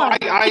going on.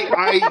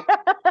 I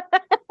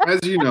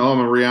as you know, I'm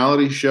a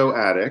reality show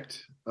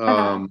addict.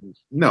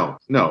 No,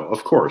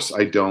 of course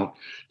I don't.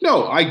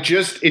 No, it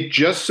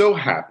just so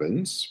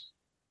happens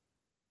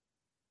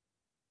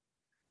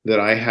that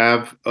I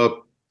have a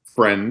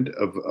friend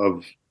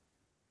of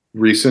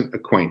recent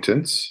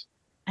acquaintance.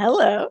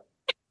 Hello.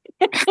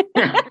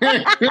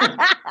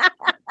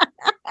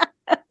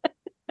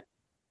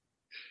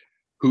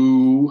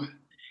 Who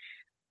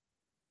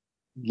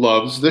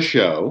loves the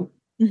show,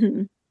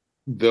 mm-hmm.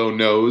 though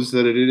knows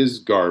that it is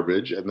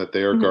garbage and that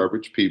they are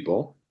garbage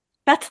people.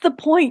 That's the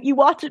point. You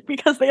watch it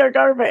because they are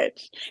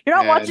garbage. You're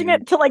not watching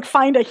it to like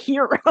find a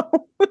hero.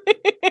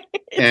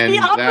 It's the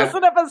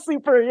opposite of a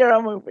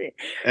superhero movie.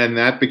 And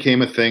that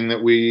became a thing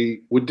that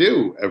we would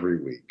do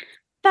every week.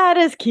 That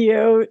is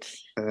cute.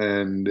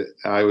 And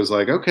I was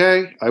like,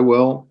 okay, I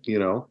will, you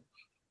know.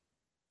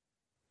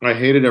 I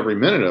hated every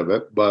minute of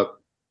it, but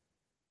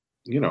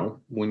you know,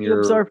 when you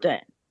absorbed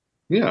it.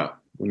 Yeah.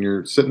 When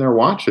you're sitting there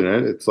watching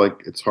it, it's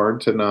like it's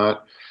hard to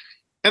not.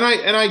 And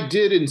I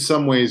did in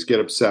some ways get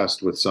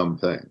obsessed with some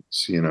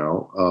things, you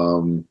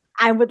know.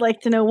 I would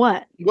like to know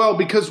what. Well,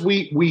 because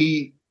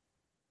we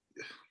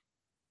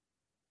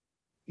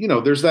you know,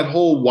 there's that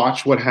whole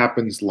watch what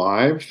happens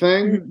live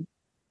thing.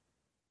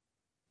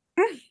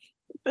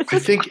 I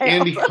think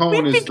Andy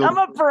Cohen is a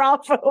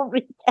Bravo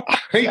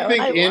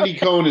Andy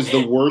Cohen is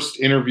the worst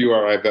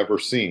interviewer I've ever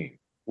seen.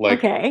 Like,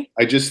 okay.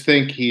 I just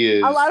think he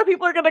is. A lot of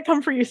people are going to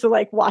come for you, so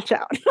like, watch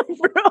out.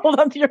 Hold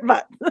on to your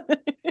butt.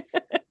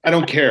 I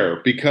don't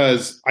care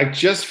because I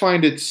just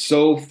find it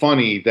so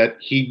funny that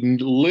he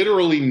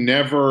literally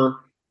never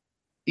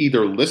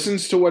either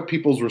listens to what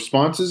people's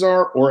responses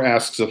are or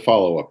asks a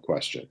follow-up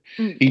question.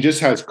 He just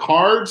has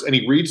cards and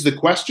he reads the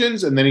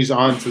questions and then he's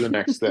on to the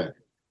next thing.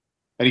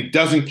 And he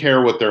doesn't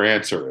care what their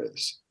answer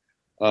is.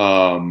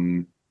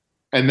 And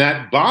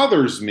that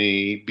bothers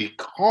me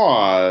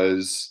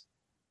because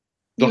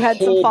you had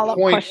some follow-up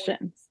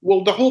questions.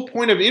 Well, the whole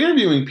point of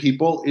interviewing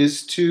people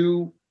is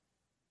to...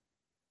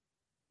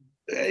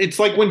 It's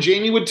like when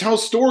Jamie would tell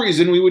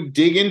stories and we would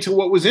dig into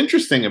what was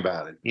interesting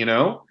about it, you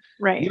know?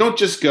 Right. You don't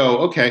just go,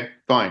 okay,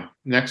 fine.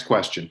 Next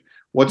question.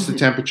 What's the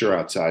temperature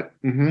outside?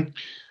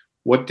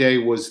 What day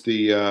was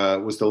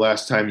the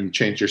last time you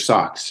changed your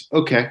socks?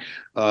 Okay.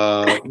 You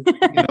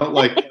know,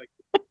 like,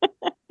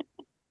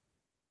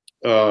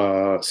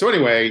 so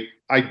anyway,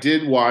 I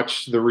did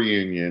watch the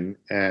reunion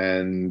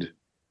and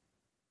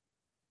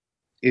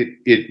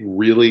it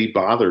really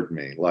bothered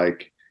me.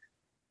 Like,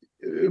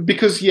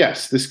 because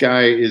yes, this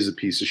guy is a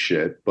piece of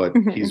shit, but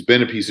he's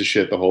been a piece of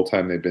shit the whole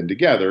time they've been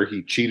together.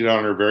 He cheated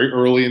on her very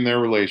early in their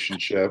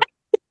relationship.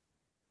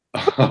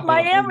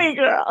 Miami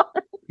girl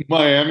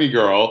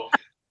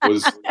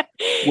was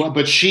well,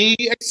 but she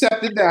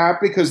accepted that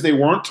because they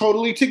weren't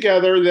totally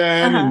together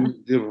then,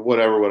 and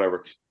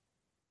whatever.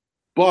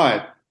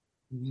 But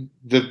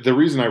the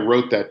reason I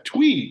wrote that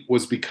tweet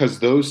was because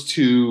those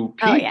two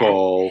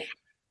people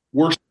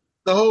were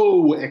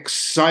so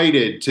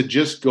excited to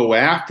just go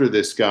after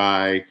this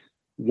guy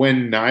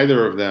when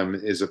neither of them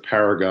is a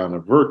paragon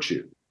of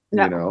virtue,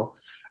 you know?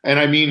 And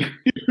I mean,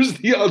 here's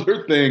the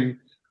other thing.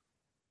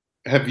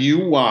 Have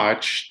you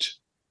watched,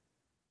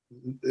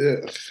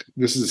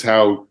 this is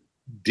how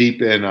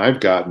deep in I've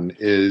gotten,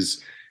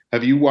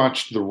 have you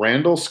watched The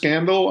Randall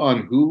Scandal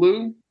on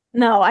Hulu?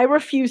 No, I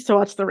refuse to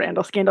watch The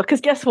Randall Scandal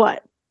because guess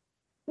what?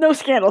 No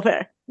scandal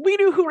there. We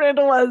knew who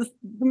Randall was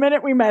the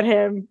minute we met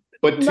him.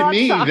 But to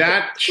me,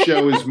 that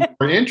show is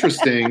more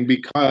interesting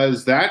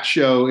because that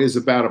show is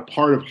about a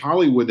part of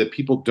Hollywood that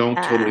people don't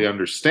totally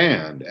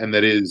understand and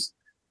that is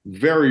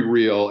very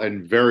real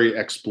and very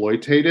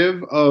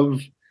exploitative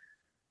of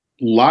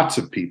lots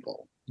of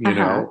people, you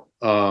know?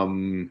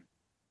 And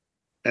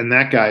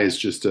that guy is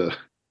just a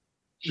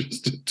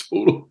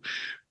total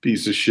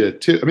piece of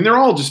shit too. I mean, they're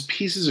all just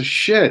pieces of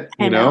shit,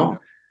 you know?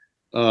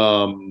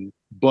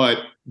 But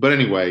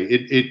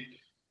anyway,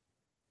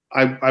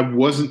 I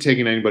wasn't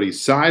taking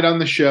anybody's side on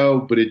the show,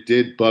 but it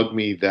did bug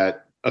me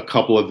that a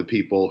couple of the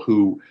people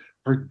who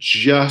are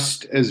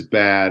just as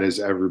bad as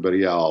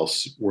everybody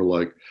else were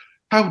like,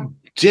 how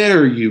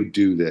dare you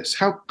do this?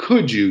 How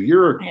could you?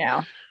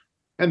 Yeah.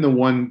 And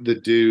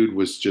the dude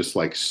was just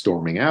like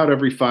storming out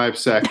every 5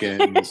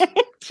 seconds.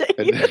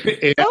 And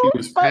Andy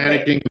was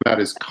panicking about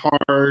his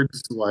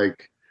cards,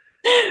 like,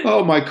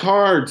 oh, my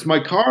cards.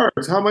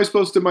 How am I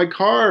supposed to my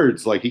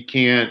cards? Like he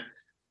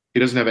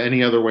doesn't have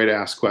any other way to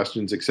ask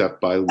questions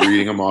except by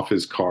reading them off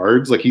his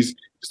cards. Like he's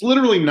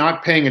literally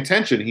not paying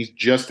attention. He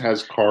just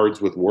has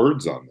cards with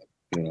words on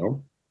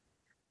them,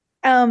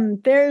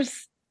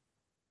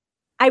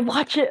 I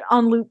watch it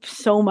on loop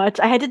so much.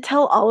 I had to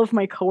tell all of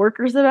my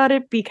coworkers about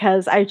it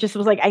because I just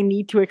was like, I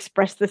need to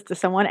express this to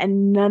someone,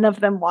 and none of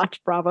them watch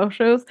Bravo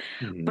shows.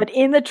 Mm-hmm. But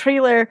in the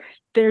trailer,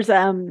 there's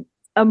a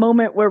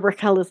moment where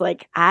Raquel is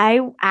like, I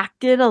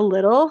acted a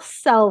little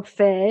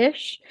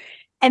selfish.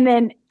 And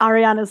then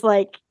Ariana's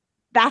like,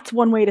 that's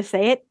one way to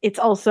say it. It's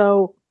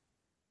also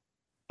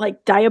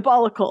like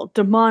diabolical,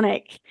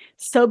 demonic,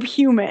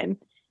 subhuman.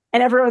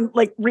 And everyone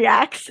like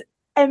reacts.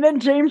 And then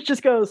James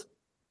just goes,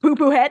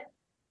 poo-poo head.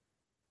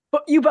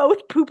 You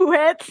both poo-poo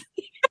heads.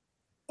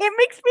 It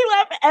makes me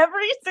laugh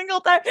every single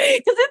time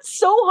because it's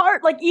so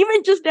hard. Like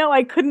even just now,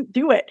 I couldn't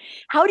do it.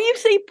 How do you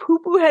say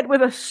poo-poo head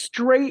with a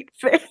straight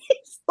face?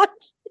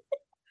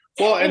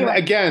 Well, and anyway.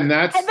 Again,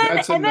 that's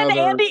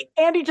then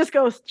Andy just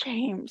goes,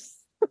 James.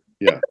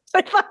 Yeah,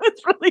 I thought it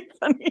was really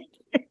funny.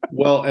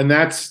 Well, and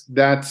that's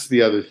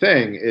the other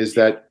thing is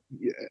that,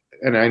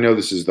 and I know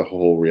this is the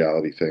whole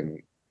reality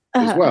thing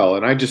as well,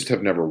 and I just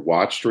have never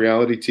watched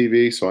reality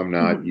TV, so I'm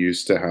not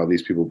used to how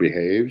these people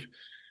behave.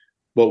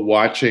 But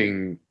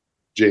watching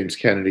James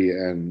Kennedy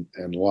and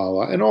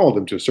Lala, and all of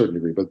them to a certain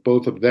degree, but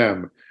both of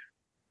them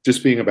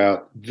just being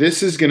about,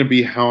 this is going to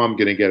be how I'm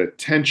going to get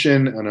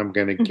attention, and I'm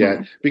going to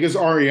get, because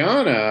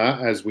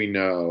Ariana, as we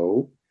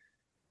know,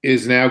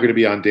 is now going to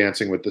be on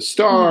Dancing with the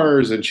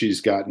Stars, and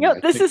she's gotten.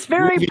 This is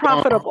very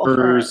profitable for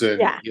her.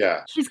 And,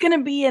 yeah, she's going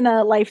to be in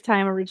a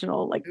Lifetime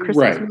original, like Christmas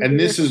right. movie. And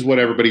this is what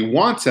everybody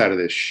wants out of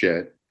this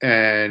shit,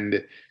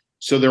 and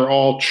so they're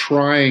all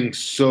trying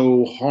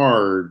so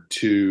hard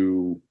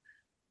to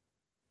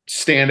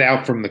stand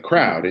out from the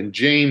crowd. And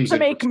James, to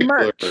make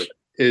merch,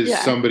 is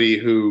somebody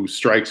who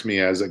strikes me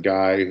as a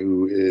guy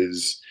who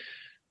is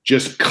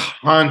just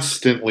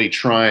constantly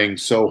trying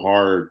so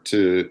hard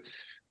to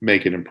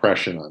make an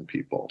impression on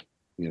people,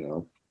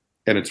 and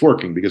it's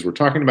working because we're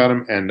talking about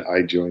him, and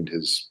I joined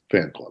his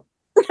fan club.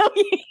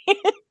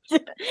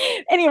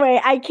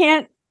 Anyway, I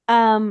can't,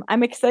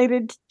 I'm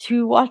excited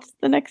to watch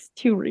the next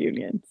 2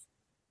 reunions.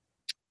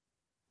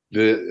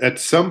 At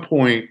some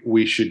point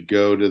we should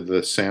go to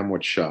the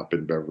sandwich shop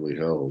in Beverly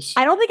Hills.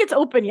 I don't think it's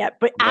open yet,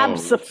 but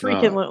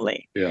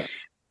absolutely. Yeah.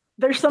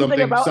 There's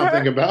something about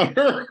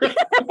her.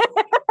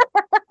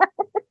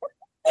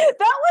 That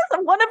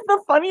was one of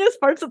the funniest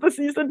parts of the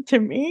season to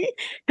me,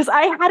 because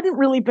I hadn't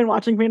really been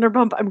watching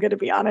Vanderpump. I'm going to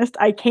be honest.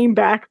 I came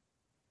back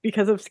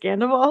because of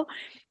Scandal.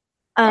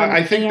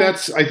 I think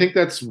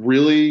that's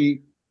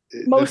really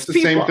most the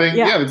people, same thing.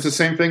 Yeah, it's the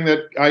same thing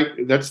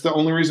that's the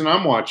only reason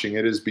I'm watching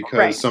it, is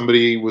because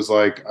somebody was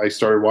like, I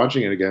started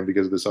watching it again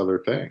because of this other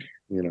thing.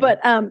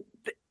 But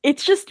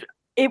it's just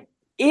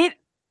it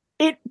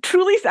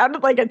truly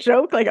sounded like a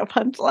joke, like a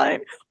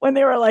punchline, when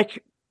they were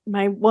like,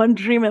 my one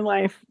dream in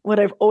life, what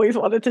I've always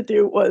wanted to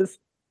do was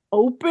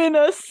open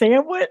a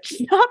sandwich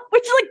shop,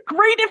 which is like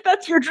great if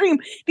that's your dream.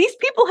 These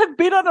people have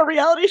been on a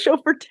reality show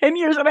for 10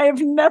 years and I have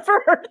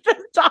never heard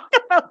them talk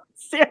about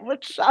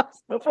sandwich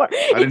shops before.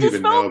 I didn't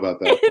even know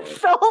about that. It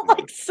felt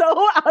like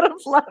so out of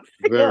left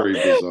field. Very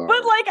bizarre.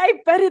 But like, I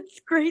bet it's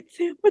great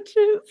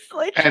sandwiches.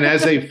 And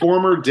as a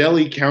former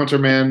deli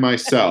counterman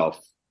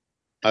myself,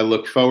 I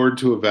look forward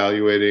to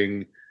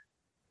evaluating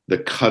the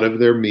cut of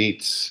their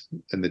meats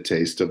and the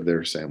taste of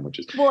their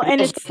sandwiches. Well,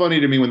 and it's funny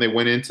to me when they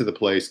went into the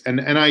place,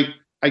 and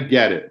I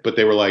get it, but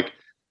they were like,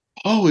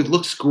 "Oh, it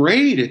looks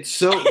great! It's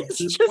so it's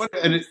just 4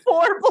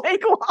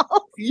 blank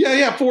walls."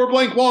 Yeah, 4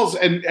 blank walls.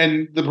 And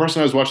the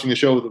person I was watching the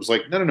show with was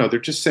like, "No, they're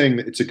just saying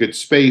that it's a good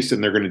space,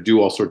 and they're going to do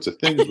all sorts of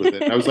things with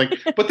it." And I was like,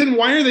 "But then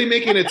why are they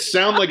making it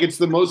sound like it's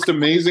the most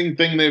amazing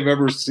thing they've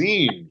ever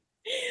seen?"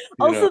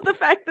 Also, the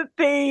fact that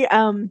they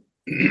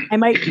I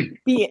might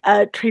be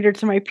a traitor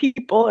to my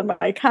people and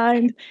my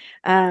kind,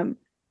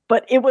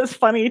 but it was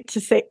funny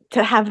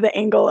to have the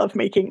angle of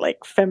making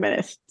like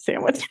feminist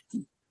sandwiches.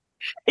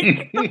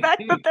 The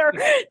fact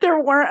that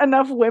there weren't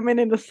enough women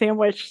in the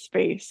sandwich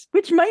space,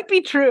 which might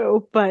be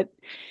true, but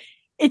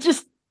it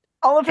just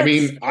all of it. I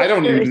mean, I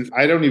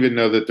don't even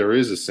know that there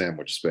is a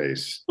sandwich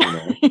space.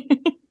 And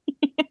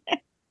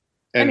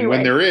anyway,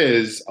 when there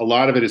is, a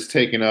lot of it is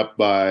taken up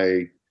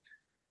by,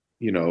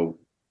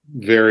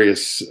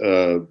 various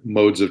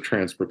modes of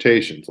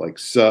transportation, like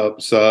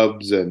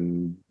subs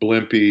and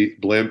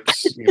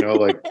blimps.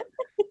 Like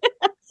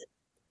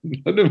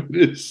none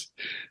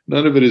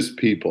of it is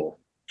people.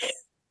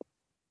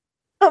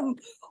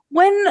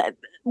 When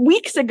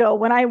weeks ago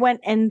when I went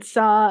and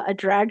saw a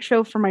drag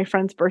show for my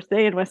friend's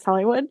birthday in West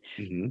Hollywood.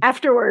 Mm-hmm.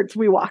 Afterwards,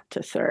 we walked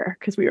to Sur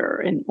because we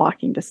were in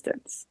walking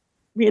distance.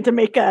 We had to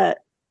make a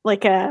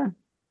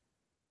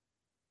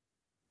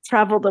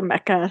travel to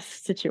Mecca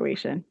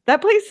situation.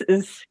 That place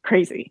is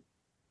crazy.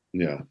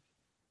 Yeah.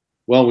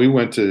 Well, we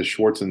went to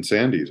Schwartz and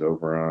Sandy's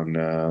over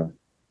on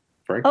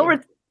Franklin. Oh,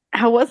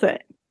 how was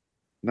it?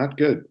 Not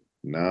good.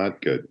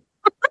 Not good.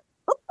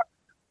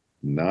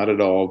 Not at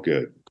all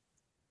good.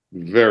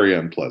 Very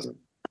unpleasant.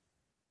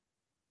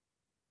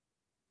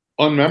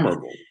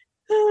 Unmemorable.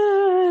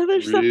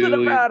 There's something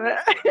about it.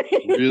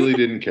 Really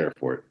didn't care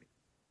for it.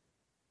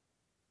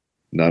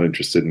 Not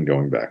interested in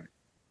going back.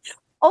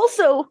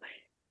 Also,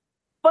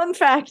 fun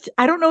fact,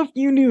 I don't know if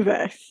you knew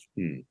this.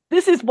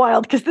 This is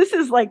wild because this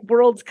is like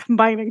worlds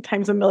combining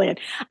times a million.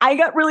 I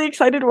got really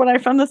excited when I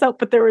found this out,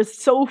 but there was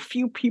so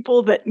few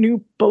people that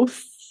knew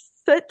both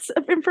sets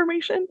of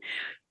information.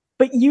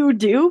 But you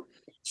do.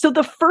 So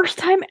the first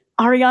time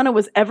Ariana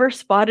was ever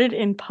spotted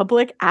in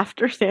public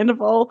after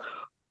Sandoval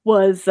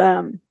was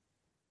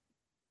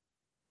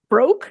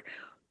broke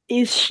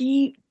is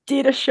she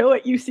did a show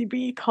at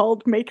UCB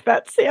called Make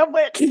That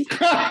Sandwich.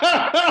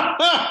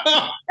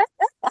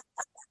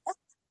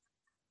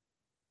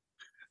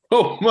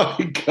 Oh my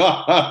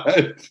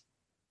God.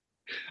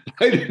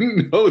 I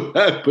didn't know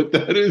that, but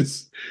that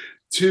is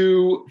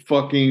too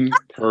fucking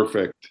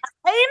perfect.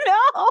 I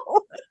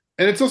know.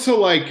 And it's also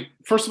like,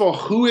 first of all,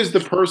 who is the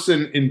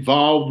person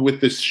involved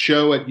with this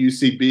show at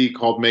UCB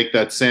called Make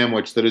That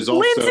Sandwich that is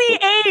also Lindsay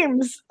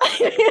Ames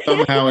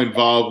somehow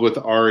involved with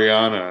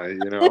Ariana,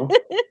 you know?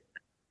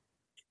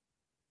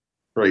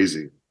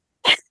 Crazy.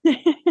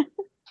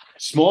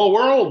 Small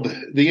world.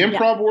 The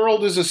improv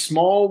world is a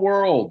small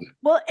world.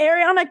 Well,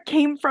 Ariana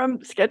came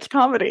from sketch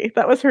comedy.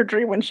 That was her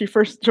dream when she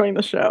first joined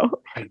the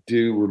show. I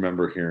do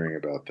remember hearing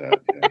about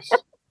that, yes.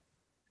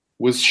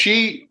 Was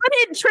she... But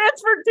it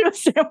transferred to a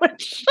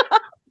sandwich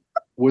shop.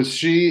 Was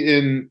she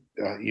in...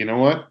 you know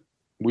what?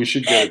 We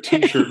should get a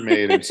t-shirt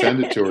made and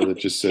send it to her that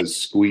just says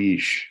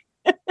squeesh.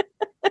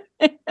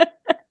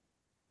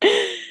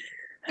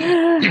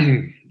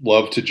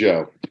 Love to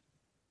Joe.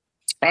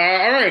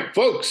 All right,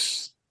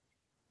 folks.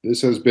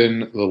 This has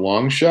been The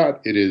Long Shot.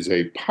 It is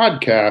a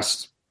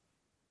podcast.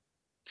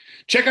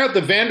 Check out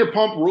the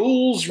Vanderpump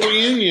Rules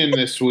reunion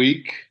this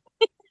week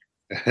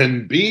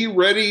and be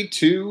ready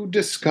to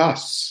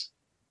discuss.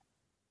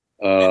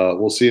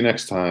 We'll see you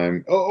next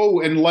time.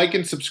 Oh, and like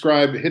and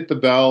subscribe, hit the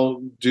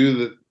bell, do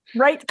the...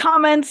 Write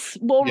comments.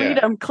 We'll read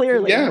them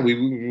clearly. Yeah,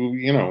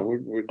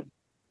 we're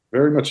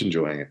very much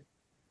enjoying it.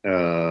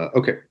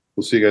 Okay,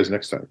 we'll see you guys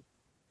next time.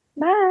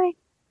 Bye.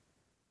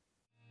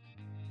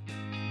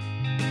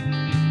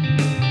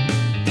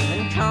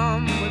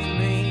 Come with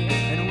me,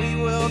 and we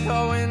will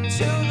go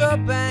into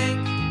the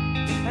bank,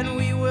 and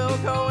we will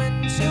go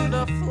into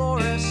the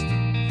florist,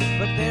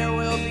 but there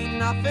will be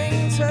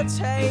nothing to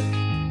take,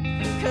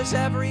 'cause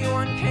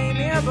everyone came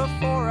here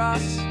before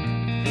us,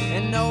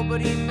 and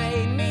nobody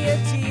made me a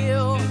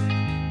deal,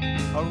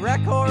 a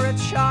wreck or a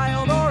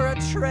child or a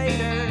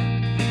traitor,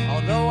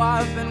 although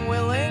I've been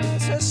willing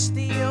to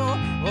steal.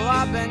 Well,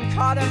 I've been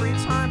caught every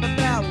time but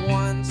that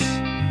once.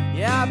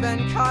 Yeah, I've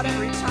been caught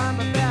every time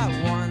but that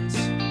once.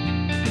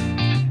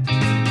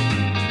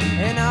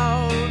 And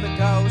oh, the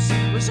ghost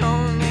was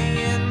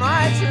only in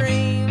my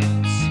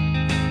dreams.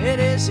 It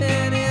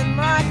isn't in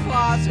my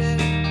closet.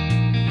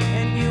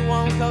 And you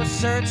won't go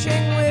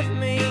searching with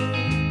me,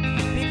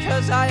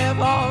 because I have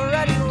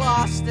already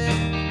lost it.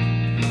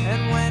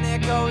 And when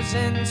it goes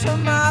into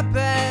my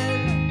bed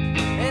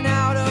and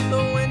out of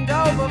the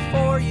window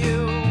before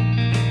you,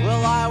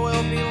 well, I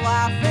will be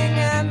laughing,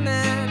 and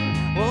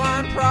then, well,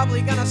 I'm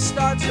probably gonna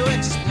start to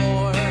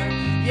explore.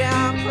 Yeah,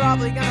 I'm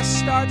probably gonna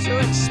start to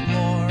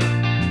explore.